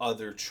no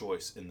other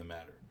choice in the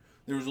matter.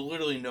 There was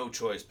literally no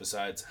choice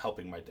besides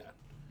helping my dad.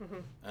 Mm-hmm.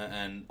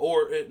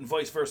 And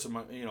vice versa.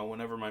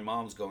 Whenever my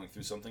mom's going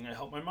through something, I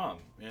help my mom.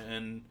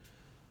 And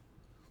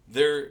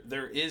there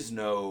is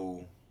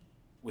no...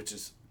 Which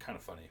is kind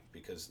of funny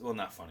because, well,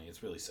 not funny.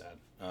 It's really sad.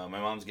 My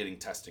mom's getting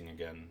testing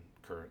again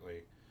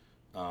currently,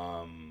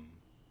 and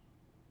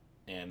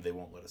they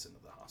won't let us into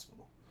the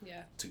hospital.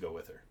 Yeah. To go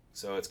with her.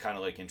 So it's kind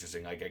of like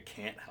interesting. Like, I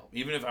can't help,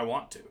 even if I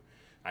want to.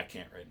 I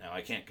can't right now.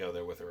 I can't go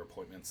there with her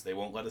appointments. They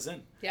won't let us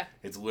in. Yeah.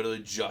 It's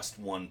literally just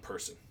one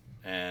person,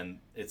 and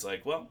it's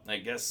like, well, I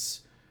guess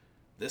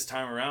this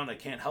time around I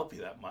can't help you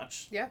that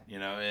much. Yeah.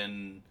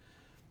 And.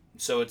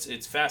 So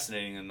it's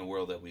fascinating in the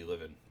world that we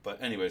live in.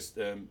 But anyways,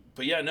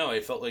 I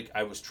felt like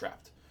I was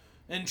trapped,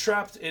 and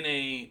trapped in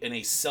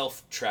a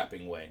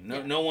self-trapping way.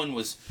 No one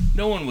was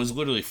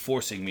literally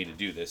forcing me to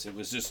do this. It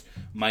was just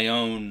my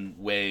own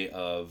way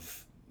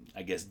of,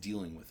 I guess,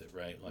 dealing with it.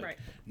 Right. Like,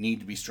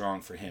 need to be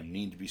strong for him.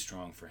 Need to be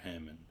strong for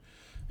him,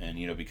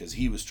 and because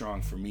he was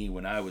strong for me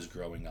when I was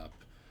growing up.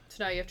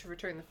 So now you have to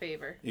return the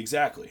favor.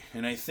 Exactly.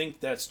 And I think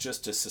that's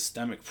just a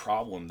systemic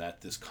problem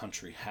that this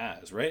country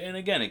has, right? And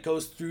again, it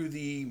goes through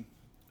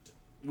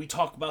we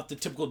talk about the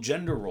typical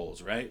gender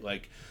roles, right?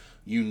 Like,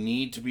 you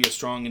need to be a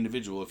strong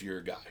individual if you're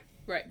a guy.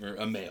 Right. Or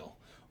a male.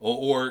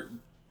 Or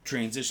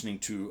transitioning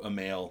to a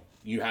male,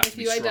 you have to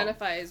be strong. If you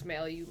identify as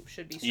male, you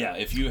should be strong. Yeah,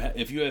 if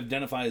you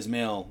identify as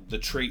male, the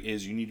trait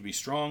is you need to be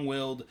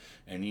strong-willed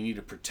and you need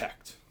to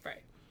protect.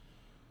 Right.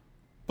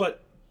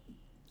 But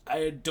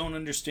I don't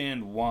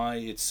understand why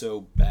it's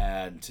so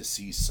bad to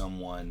see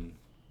someone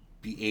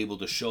be able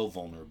to show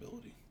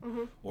vulnerability,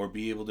 mm-hmm. or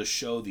be able to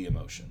show the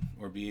emotion,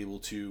 or be able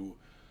to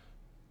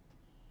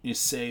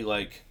say,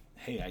 like,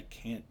 hey, I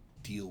can't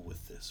deal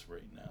with this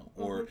right now,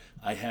 mm-hmm. or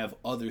I have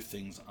other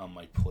things on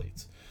my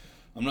plate.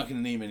 I'm not going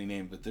to name any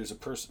name, but there's a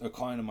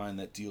client of mine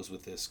that deals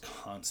with this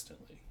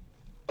constantly,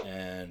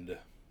 and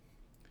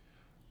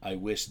I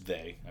wish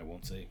I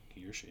won't say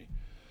he or she,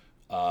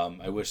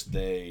 I wish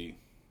they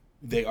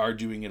are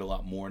doing it a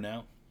lot more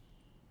now,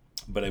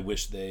 but I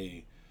wish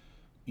they,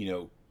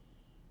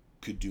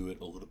 could do it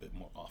a little bit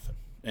more often.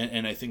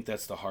 And I think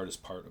that's the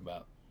hardest part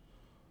about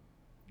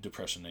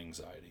depression and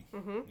anxiety,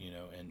 mm-hmm.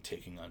 And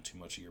taking on too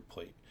much of your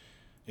plate.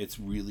 It's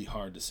really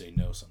hard to say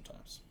no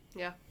sometimes.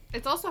 Yeah.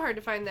 It's also hard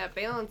to find that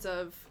balance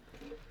of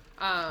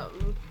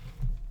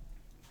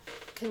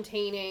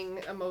containing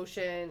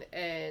emotion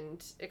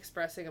and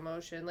expressing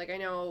emotion. Like, I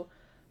know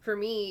for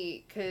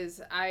me,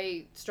 because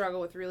I struggle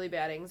with really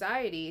bad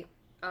anxiety,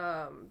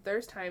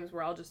 there's times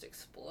where I'll just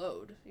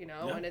explode,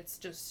 yeah. And it's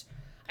just,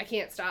 I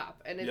can't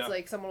stop. And it's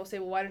like, someone will say,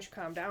 well, why don't you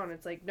calm down? And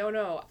it's like,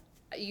 no,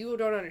 you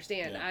don't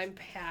understand. Yeah. I'm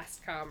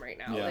past calm right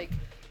now. Yeah. Like,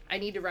 I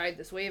need to ride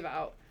this wave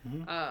out.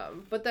 Mm-hmm.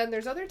 But then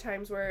there's other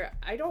times where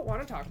I don't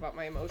want to talk about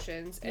my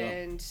emotions,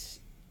 and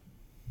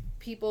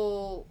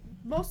people,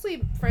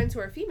 mostly friends who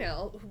are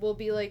female, will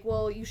be like,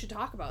 well, you should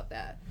talk about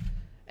that.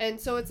 And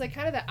so it's like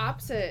kind of the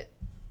opposite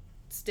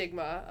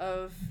stigma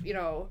of,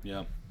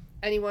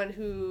 anyone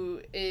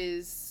who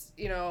is,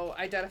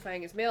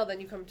 identifying as male, then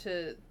you come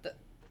to the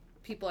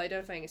people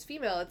identifying as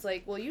female. It's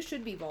like, well, you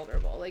should be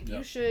vulnerable. Like,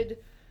 you should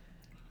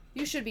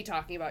be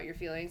talking about your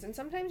feelings, and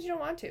sometimes you don't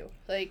want to.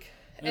 Like,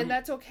 and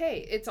that's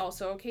okay. It's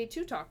also okay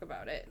to talk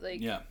about it.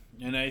 Like, yeah.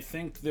 And I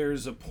think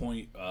there's a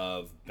point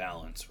of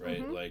balance,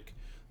 right? Mm-hmm. Like,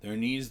 there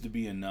needs to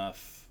be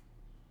enough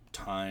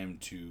time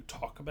to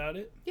talk about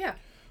it. Yeah.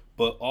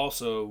 But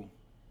also,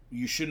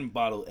 you shouldn't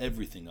bottle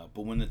everything up.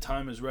 But when the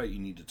time is right, you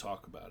need to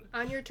talk about it.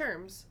 On your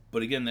terms.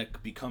 But again,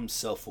 that becomes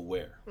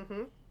self-aware.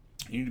 Mm-hmm.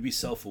 You need to be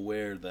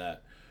self-aware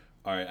that,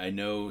 all right, I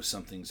know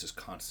something's just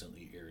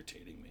constantly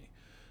irritating me.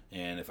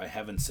 And if I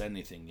haven't said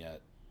anything yet,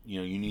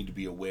 you need to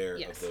be aware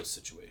of those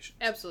situations.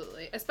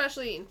 Absolutely.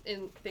 Especially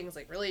in things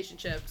like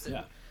relationships.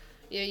 And,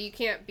 you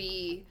can't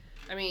be...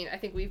 I mean, I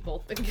think we've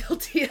both been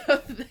guilty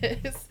of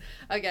this.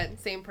 Again,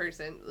 same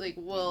person. Like,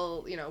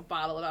 we'll,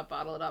 bottle it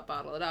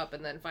up.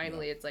 And then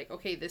finally it's like,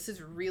 okay, this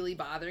is really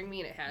bothering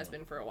me, and it has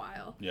been for a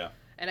while. Yeah.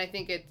 And I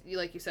think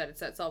like you said, it's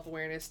that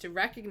self-awareness to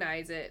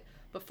recognize it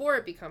before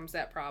it becomes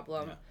that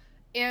problem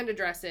and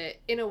address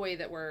it in a way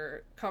that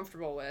we're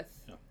comfortable with.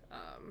 Yeah.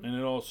 And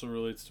it also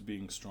relates to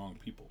being strong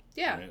people.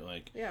 Yeah. Right?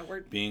 Like,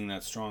 we're being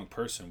that strong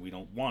person, we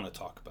don't want to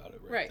talk about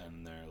it right then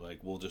and there. Like,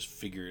 we'll just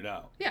figure it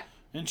out. Yeah.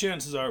 And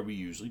chances are we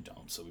usually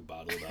don't, so we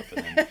bottle it up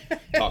and then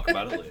talk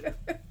about it later.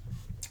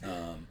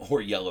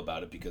 Or yell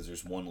about it because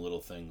there's one little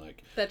thing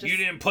like, you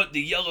didn't put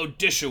the yellow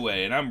dish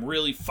away, and I'm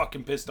really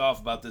fucking pissed off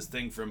about this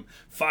thing from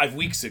 5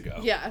 weeks ago.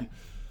 Yeah.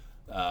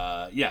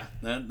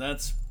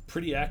 That's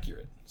pretty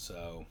accurate.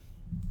 So,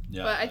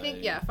 Yeah, but I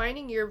think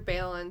finding your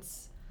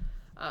balance,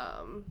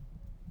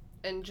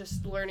 and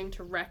just learning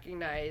to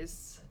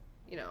recognize,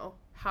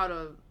 how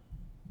to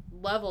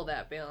level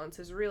that balance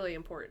is really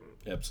important.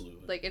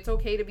 Absolutely. Like, it's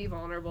okay to be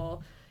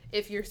vulnerable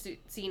if you're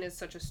seen as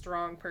such a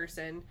strong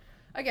person,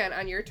 again,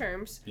 on your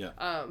terms.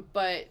 Yeah.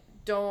 But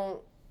don't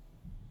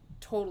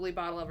totally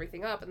bottle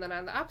everything up. And then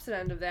on the opposite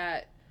end of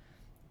that,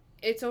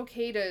 it's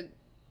okay to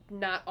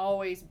not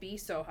always be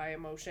so high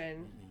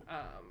emotion.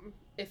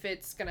 If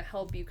it's going to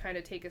help you kind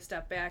of take a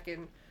step back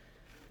and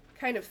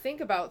kind of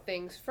think about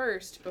things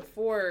first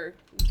before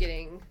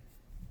getting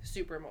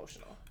super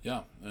emotional.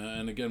 Yeah,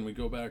 and again, we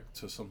go back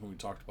to something we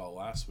talked about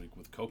last week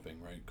with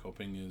coping, right?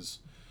 Coping is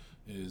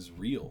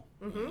real,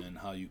 and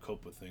how you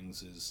cope with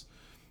things is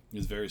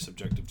very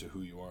subjective to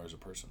who you are as a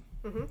person.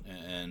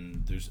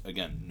 And there's,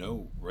 again,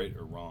 no right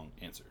or wrong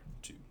answer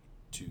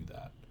to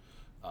that.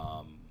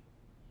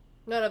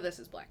 None of this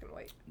is black and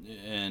white.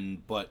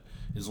 But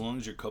as long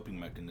as your coping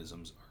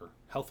mechanisms are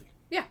healthy.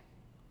 Yeah.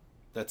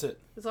 That's it.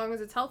 As long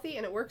as it's healthy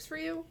and it works for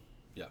you.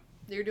 Yeah.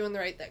 You're doing the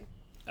right thing.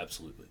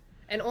 Absolutely.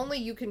 And only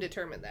you can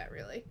determine that,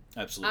 really.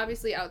 Absolutely.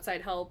 Obviously,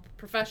 outside help,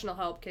 professional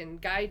help can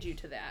guide you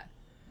to that.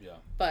 Yeah.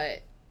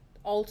 But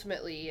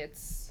ultimately,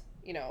 it's,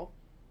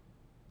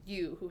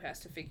 you who has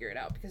to figure it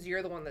out because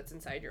you're the one that's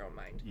inside your own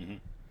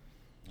mind.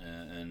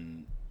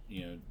 And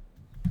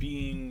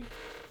being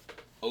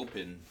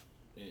open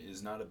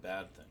is not a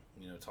bad thing.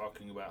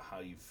 Talking about how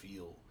you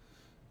feel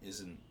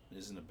isn't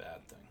a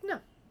bad thing. No.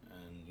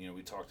 And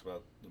we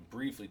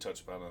briefly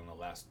touched about on the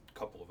last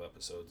couple of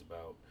episodes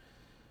about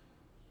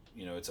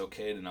it's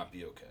okay to not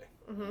be okay.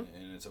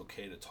 And it's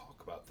okay to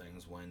talk about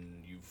things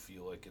when you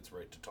feel like it's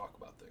right to talk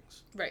about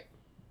things. Right.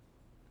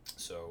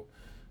 So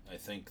I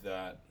think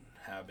that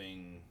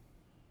having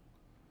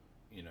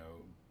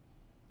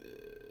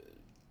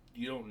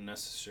you don't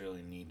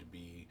necessarily need to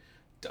be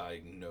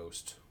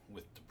diagnosed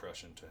with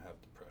depression to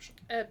have depression.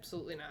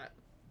 Absolutely not.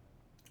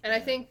 And I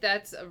think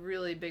that's a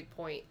really big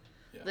point.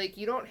 Yeah. Like,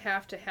 you don't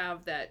have to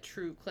have that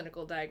true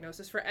clinical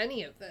diagnosis for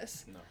any of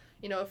this. No.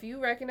 If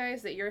you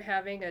recognize that you're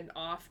having an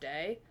off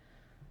day,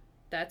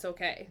 that's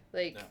okay.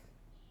 Like,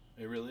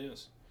 yeah, it really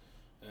is.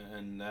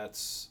 And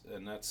that's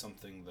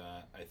something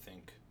that I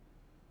think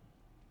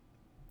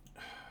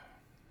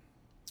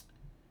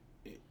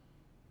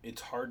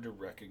it's hard to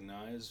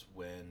recognize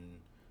when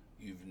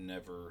you've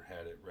never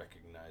had it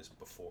recognized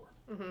before.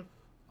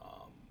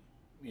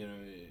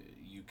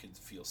 You could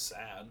feel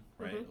sad,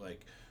 right?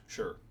 Like,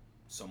 sure,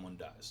 someone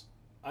dies,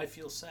 I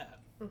feel sad.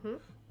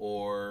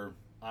 Or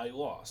I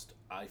lost,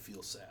 I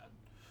feel sad.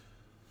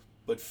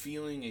 But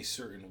feeling a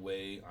certain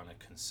way on a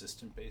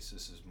consistent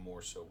basis is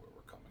more so where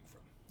we're coming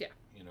from. Yeah.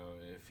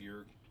 If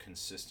you're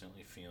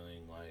consistently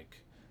feeling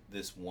like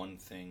this one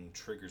thing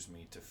triggers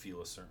me to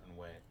feel a certain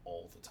way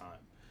all the time,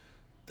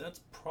 that's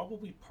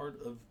probably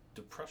part of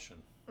depression.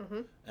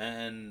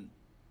 And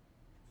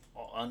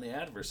on the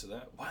adverse of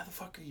that, why the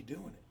fuck are you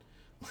doing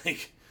it?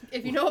 Like,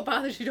 if you know it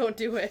bothers you, don't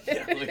do it.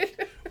 Yeah,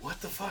 like, what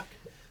the fuck?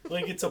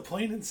 Like, it's a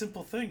plain and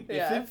simple thing.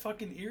 Yeah. If it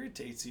fucking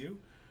irritates you,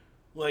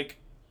 like,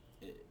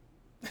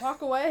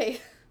 walk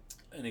away.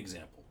 An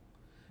example.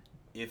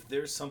 If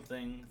there's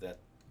something that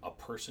a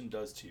person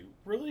does to you,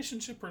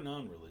 relationship or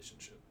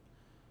non-relationship,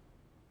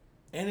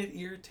 and it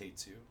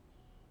irritates you,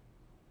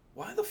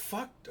 why the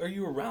fuck are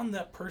you around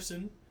that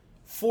person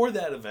for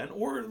that event,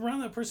 or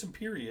around that person,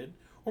 period?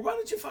 Or why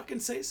don't you fucking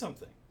say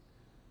something?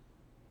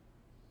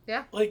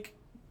 Yeah. Like,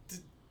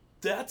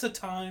 that's a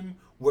time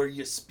where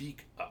you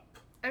speak up.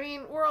 I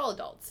mean, we're all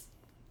adults.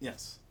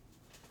 Yes.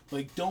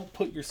 Like, don't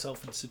put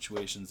yourself in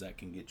situations that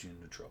can get you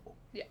into trouble.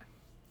 Yeah.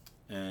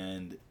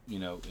 And,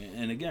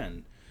 and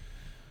again,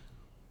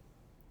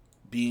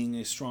 being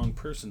a strong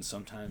person,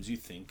 sometimes you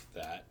think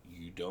that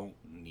you don't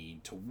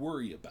need to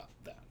worry about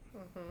that.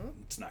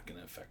 It's not going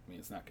to affect me.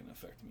 It's not going to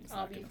affect me. It's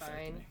not going to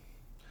affect me.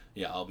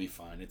 Yeah, I'll be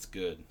fine. It's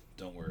good.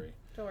 Don't worry.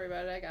 Don't worry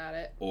about it. I got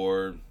it.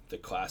 Or the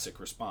classic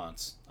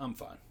response, I'm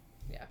fine.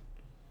 Yeah.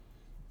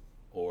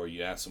 Or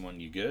you ask someone,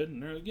 you good?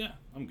 And they're like, yeah,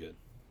 I'm good.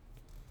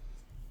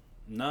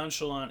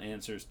 Nonchalant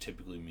answers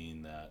typically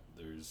mean that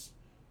there's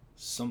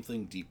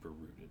something deeper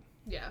rooted.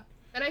 Yeah.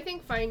 And I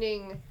think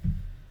finding,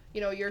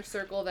 your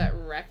circle that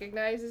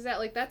recognizes that,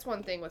 like, that's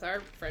one thing with our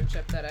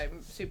friendship that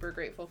I'm super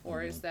grateful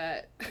for is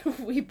that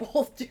we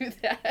both do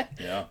that.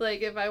 Yeah.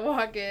 Like, if I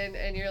walk in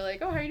and you're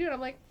like, oh, how are you doing? I'm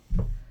like,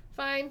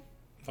 fine.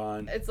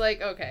 It's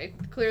like, okay,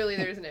 clearly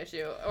there's an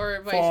issue.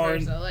 Or vice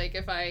versa. Like,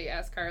 if I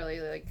ask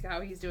Carly, like,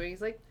 how he's doing,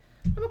 he's like,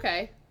 I'm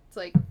okay. It's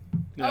like,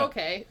 yeah.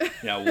 Okay.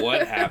 Yeah,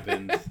 what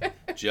happened?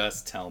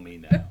 Just tell me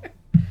now.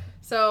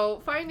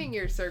 So, finding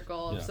your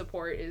circle of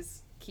support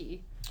is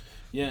key.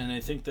 Yeah, and I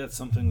think that's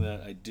something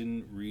that I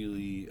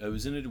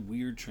was in a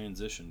weird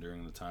transition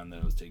during the time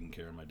that I was taking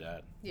care of my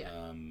dad. Yeah.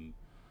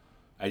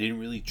 I didn't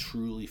really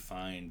truly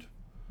find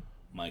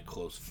my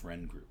close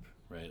friend group,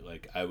 right?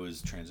 Like, I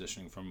was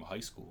transitioning from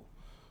high school.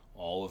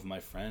 All of my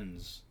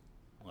friends,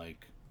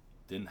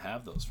 didn't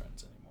have those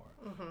friends anymore.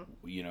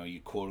 You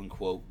quote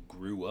unquote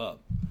grew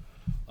up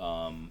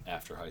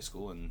after high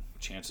school, and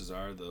chances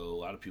are a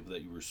lot of people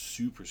that you were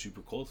super,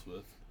 super close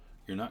with,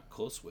 you're not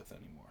close with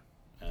anymore.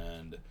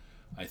 And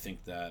I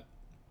think that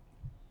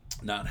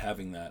not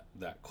having that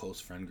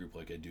close friend group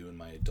like I do in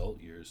my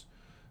adult years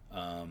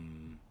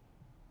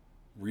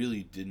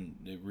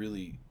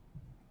really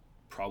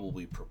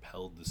probably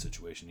propelled the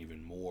situation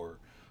even more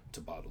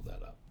to bottle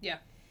that up. Yeah,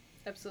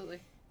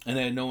 absolutely. And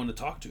I had no one to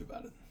talk to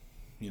about it.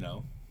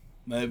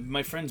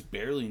 My friends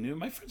barely knew.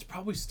 My friends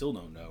probably still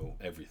don't know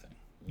everything,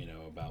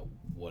 about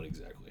what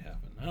exactly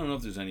happened. I don't know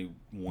if there's any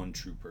one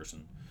true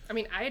person. I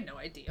mean, I had no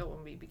idea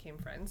when we became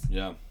friends.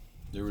 Yeah,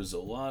 there was a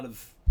lot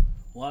of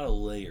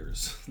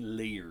layers.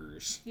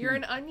 You're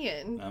an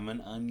onion. I'm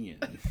an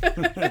onion.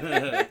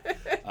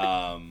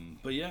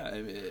 But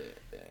yeah,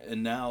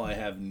 and now I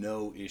have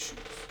no issues.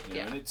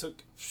 And it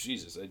took,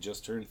 Jesus, I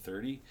just turned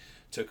 30.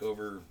 Took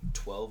over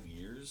 12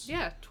 years.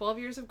 Yeah, 12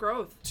 years of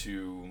growth.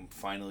 To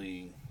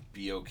finally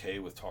be okay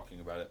with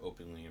talking about it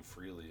openly and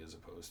freely, as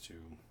opposed to,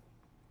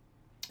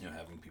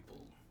 having people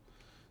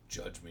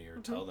judge me or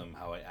tell them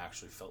how I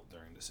actually felt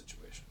during the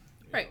situation.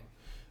 Right.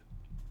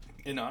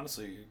 And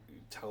honestly,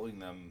 telling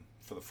them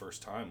for the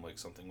first time, like,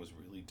 something was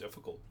really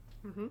difficult.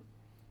 Mm-hmm.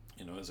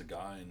 As a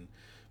guy and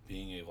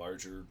being a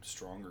larger,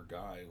 stronger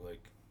guy,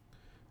 like,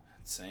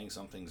 saying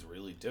something's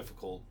really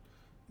difficult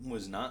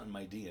was not in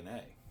my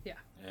DNA. Yeah.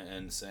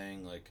 And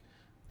saying, like,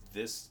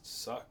 this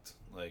sucked.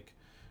 Like,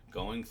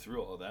 going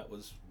through all that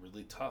was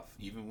really tough.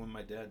 Even when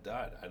my dad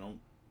died, I don't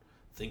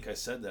think I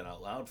said that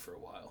out loud for a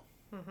while.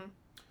 Mm-hmm.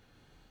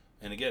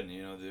 And again,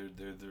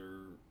 they're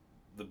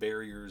the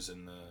barriers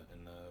and the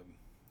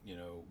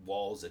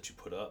walls that you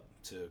put up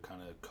to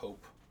kind of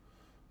cope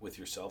with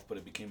yourself, but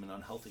it became an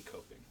unhealthy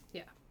coping.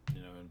 Yeah.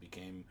 And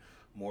became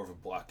more of a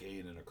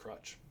blockade and a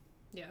crutch.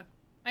 Yeah.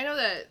 I know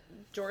that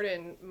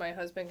Jordan, my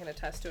husband, can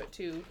attest to it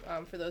too.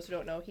 For those who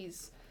don't know,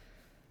 he's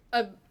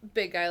a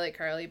big guy like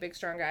Carly, big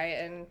strong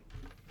guy,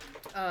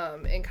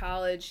 and in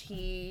college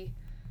he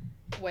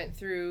went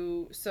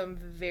through some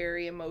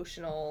very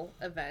emotional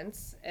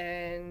events,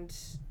 and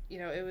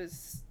it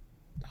was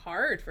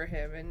hard for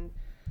him, and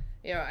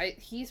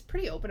he's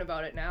pretty open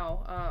about it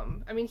now.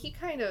 I mean,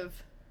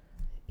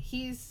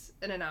 he's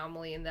an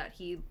anomaly in that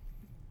he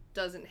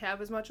doesn't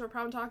have as much of a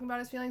problem talking about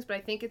his feelings, but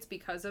I think it's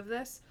because of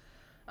this.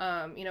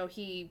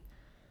 He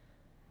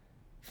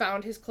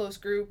found his close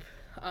group.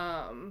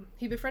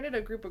 He befriended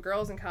a group of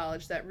girls in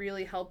college that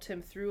really helped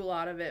him through a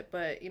lot of it,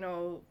 but,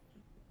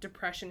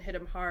 depression hit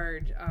him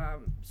hard.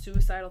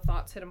 Suicidal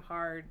thoughts hit him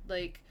hard,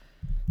 like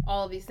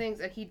all of these things.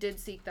 And he did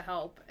seek the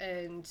help,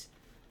 and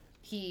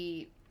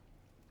he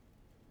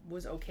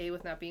was okay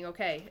with not being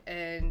okay,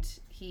 and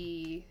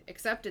he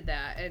accepted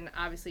that, and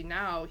obviously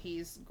now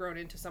he's grown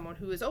into someone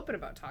who is open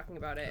about talking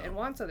about it and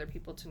wants other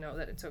people to know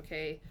that it's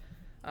okay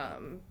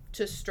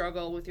to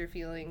struggle with your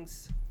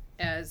feelings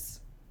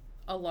as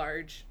a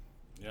large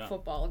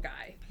football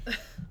guy.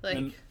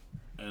 and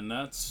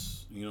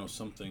that's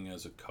something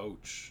as a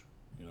coach,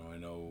 I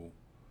know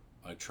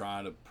I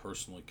try to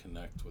personally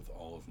connect with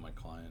all of my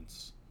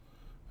clients,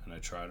 and I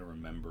try to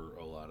remember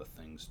a lot of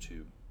things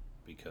too,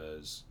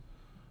 because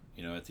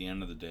at the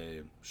end of the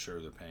day,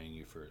 sure, they're paying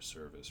you for a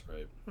service,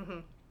 right? Mm-hmm.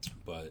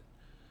 But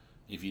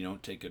if you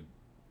don't take an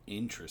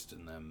interest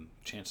in them,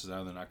 chances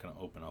are they're not going to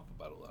open up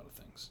about a lot of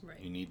things. Right.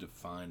 You need to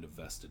find a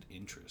vested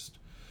interest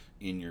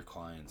in your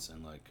clients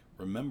and, like,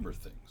 remember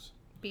things.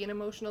 Be an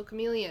emotional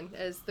chameleon,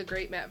 as the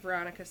great Matt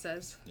Veronica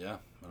says. Yeah,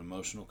 an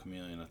emotional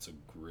chameleon, that's a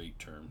great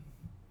term.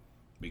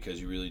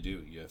 Because you really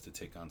do. You have to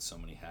take on so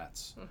many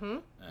hats. Mm-hmm.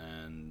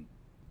 And,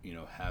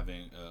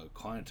 having a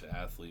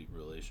client-to-athlete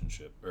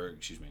relationship,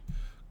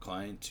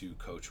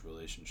 client-to-coach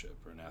relationship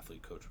or an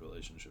athlete-coach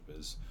relationship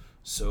is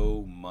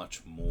so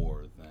much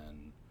more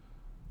than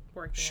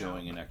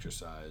showing an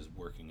exercise,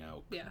 working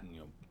out,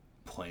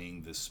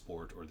 playing this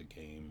sport or the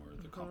game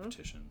or the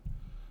competition.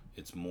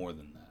 It's more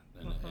than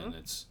that. And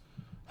it's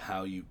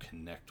how you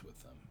connect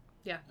with them.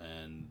 Yeah.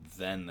 And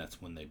then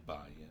that's when they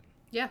buy in.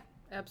 Yeah,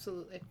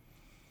 absolutely.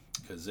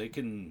 Because they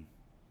can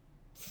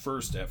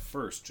at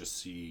first just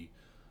see,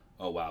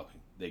 oh, wow,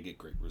 they get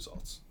great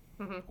results.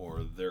 Mm-hmm.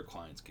 Or their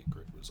clients get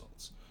great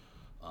results.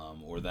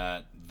 Or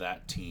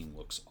that team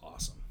looks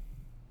awesome.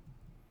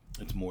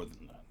 It's more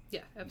than that.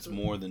 Yeah,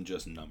 absolutely. It's more than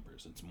just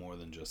numbers. It's more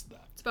than just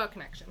that. It's about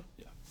connection.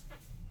 Yeah.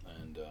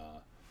 And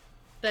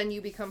then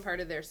you become part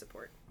of their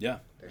support. Yeah.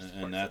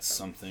 And that's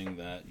something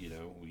that,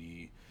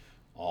 we,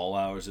 all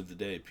hours of the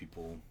day,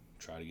 people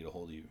try to get a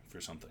hold of you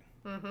for something.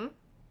 Mm-hmm.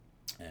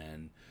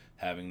 And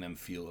having them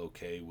feel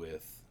okay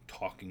with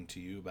talking to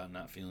you about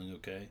not feeling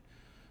okay,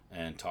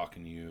 and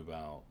talking to you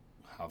about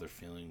how they're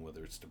feeling,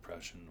 whether it's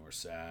depression or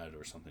sad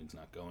or something's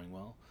not going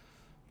well,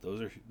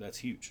 that's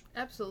huge.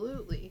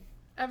 Absolutely.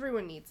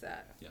 Everyone needs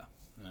that. Yeah.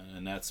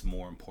 And that's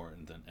more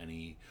important than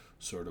any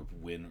sort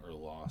of win or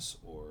loss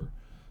or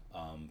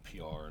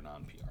PR or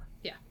non-PR.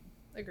 Yeah.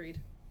 Agreed.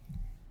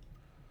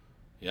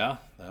 Yeah,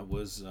 that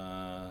was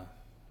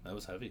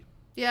heavy.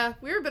 Yeah,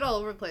 we were a bit all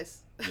over the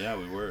place. Yeah,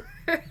 we were.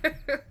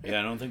 Yeah,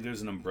 I don't think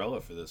there's an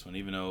umbrella for this one,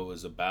 even though it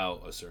was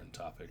about a certain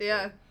topic.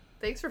 Yeah.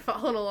 Thanks for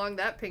following along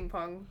that ping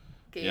pong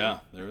game. Yeah,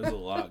 there was a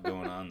lot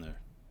going on there.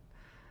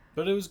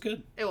 But it was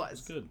good. It was. It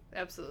was good.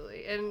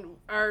 Absolutely. And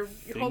our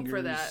hope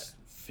for that.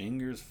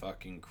 Fingers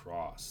fucking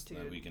crossed Dude.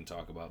 that we can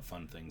talk about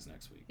fun things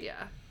next week.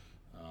 Yeah.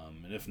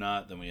 And if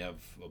not, then we have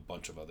a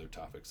bunch of other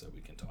topics that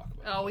we can talk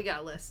about. Oh, we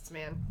got lists,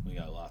 man. We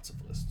got lots of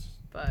lists.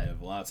 But we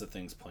have lots of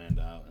things planned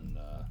out, and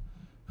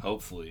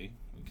hopefully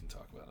we can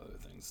talk about other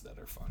things that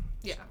are fun.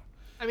 Yeah. So.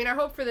 I mean, our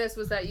hope for this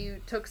was that you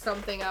took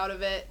something out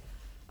of it,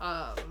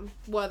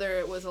 whether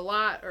it was a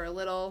lot or a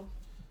little.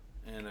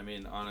 And I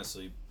mean,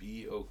 honestly,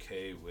 be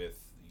okay with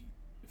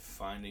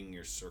finding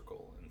your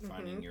circle and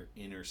finding your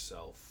inner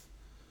self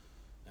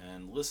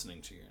and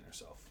listening to your inner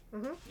self, you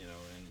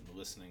know, and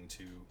listening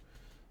to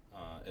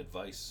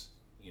advice,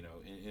 you know,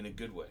 in a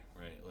good way,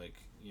 right? Like,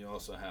 you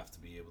also have to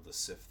be able to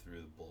sift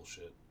through the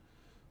bullshit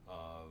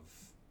of,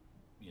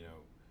 you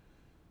know,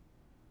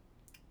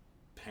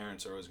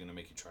 parents are always going to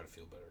make you try to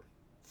feel better.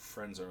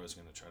 Friends are always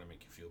going to try to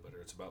make you feel better.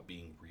 It's about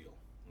being real.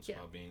 It's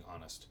about being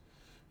honest.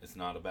 It's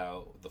not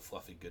about the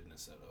fluffy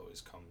goodness that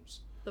always comes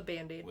the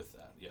Band-Aid with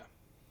that. Yeah.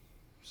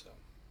 So,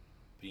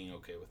 being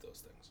okay with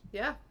those things.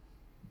 Yeah.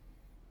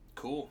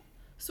 Cool.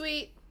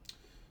 Sweet.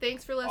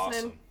 Thanks for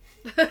listening.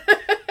 Awesome.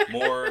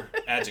 More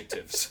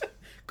adjectives.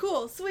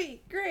 Cool.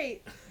 Sweet.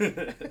 Great.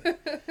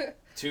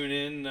 Tune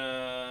in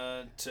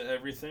to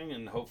everything,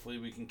 and hopefully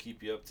we can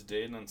keep you up to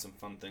date on some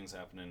fun things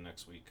happening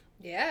next week.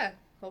 Yeah.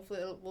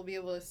 Hopefully we'll be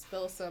able to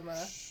spill some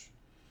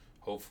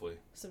hopefully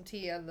some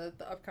tea on the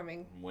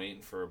upcoming. I'm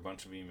waiting for a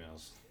bunch of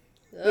emails.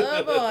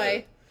 Oh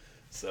boy.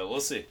 So we'll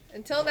see.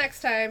 Until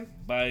next time.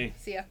 Bye.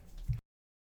 See ya.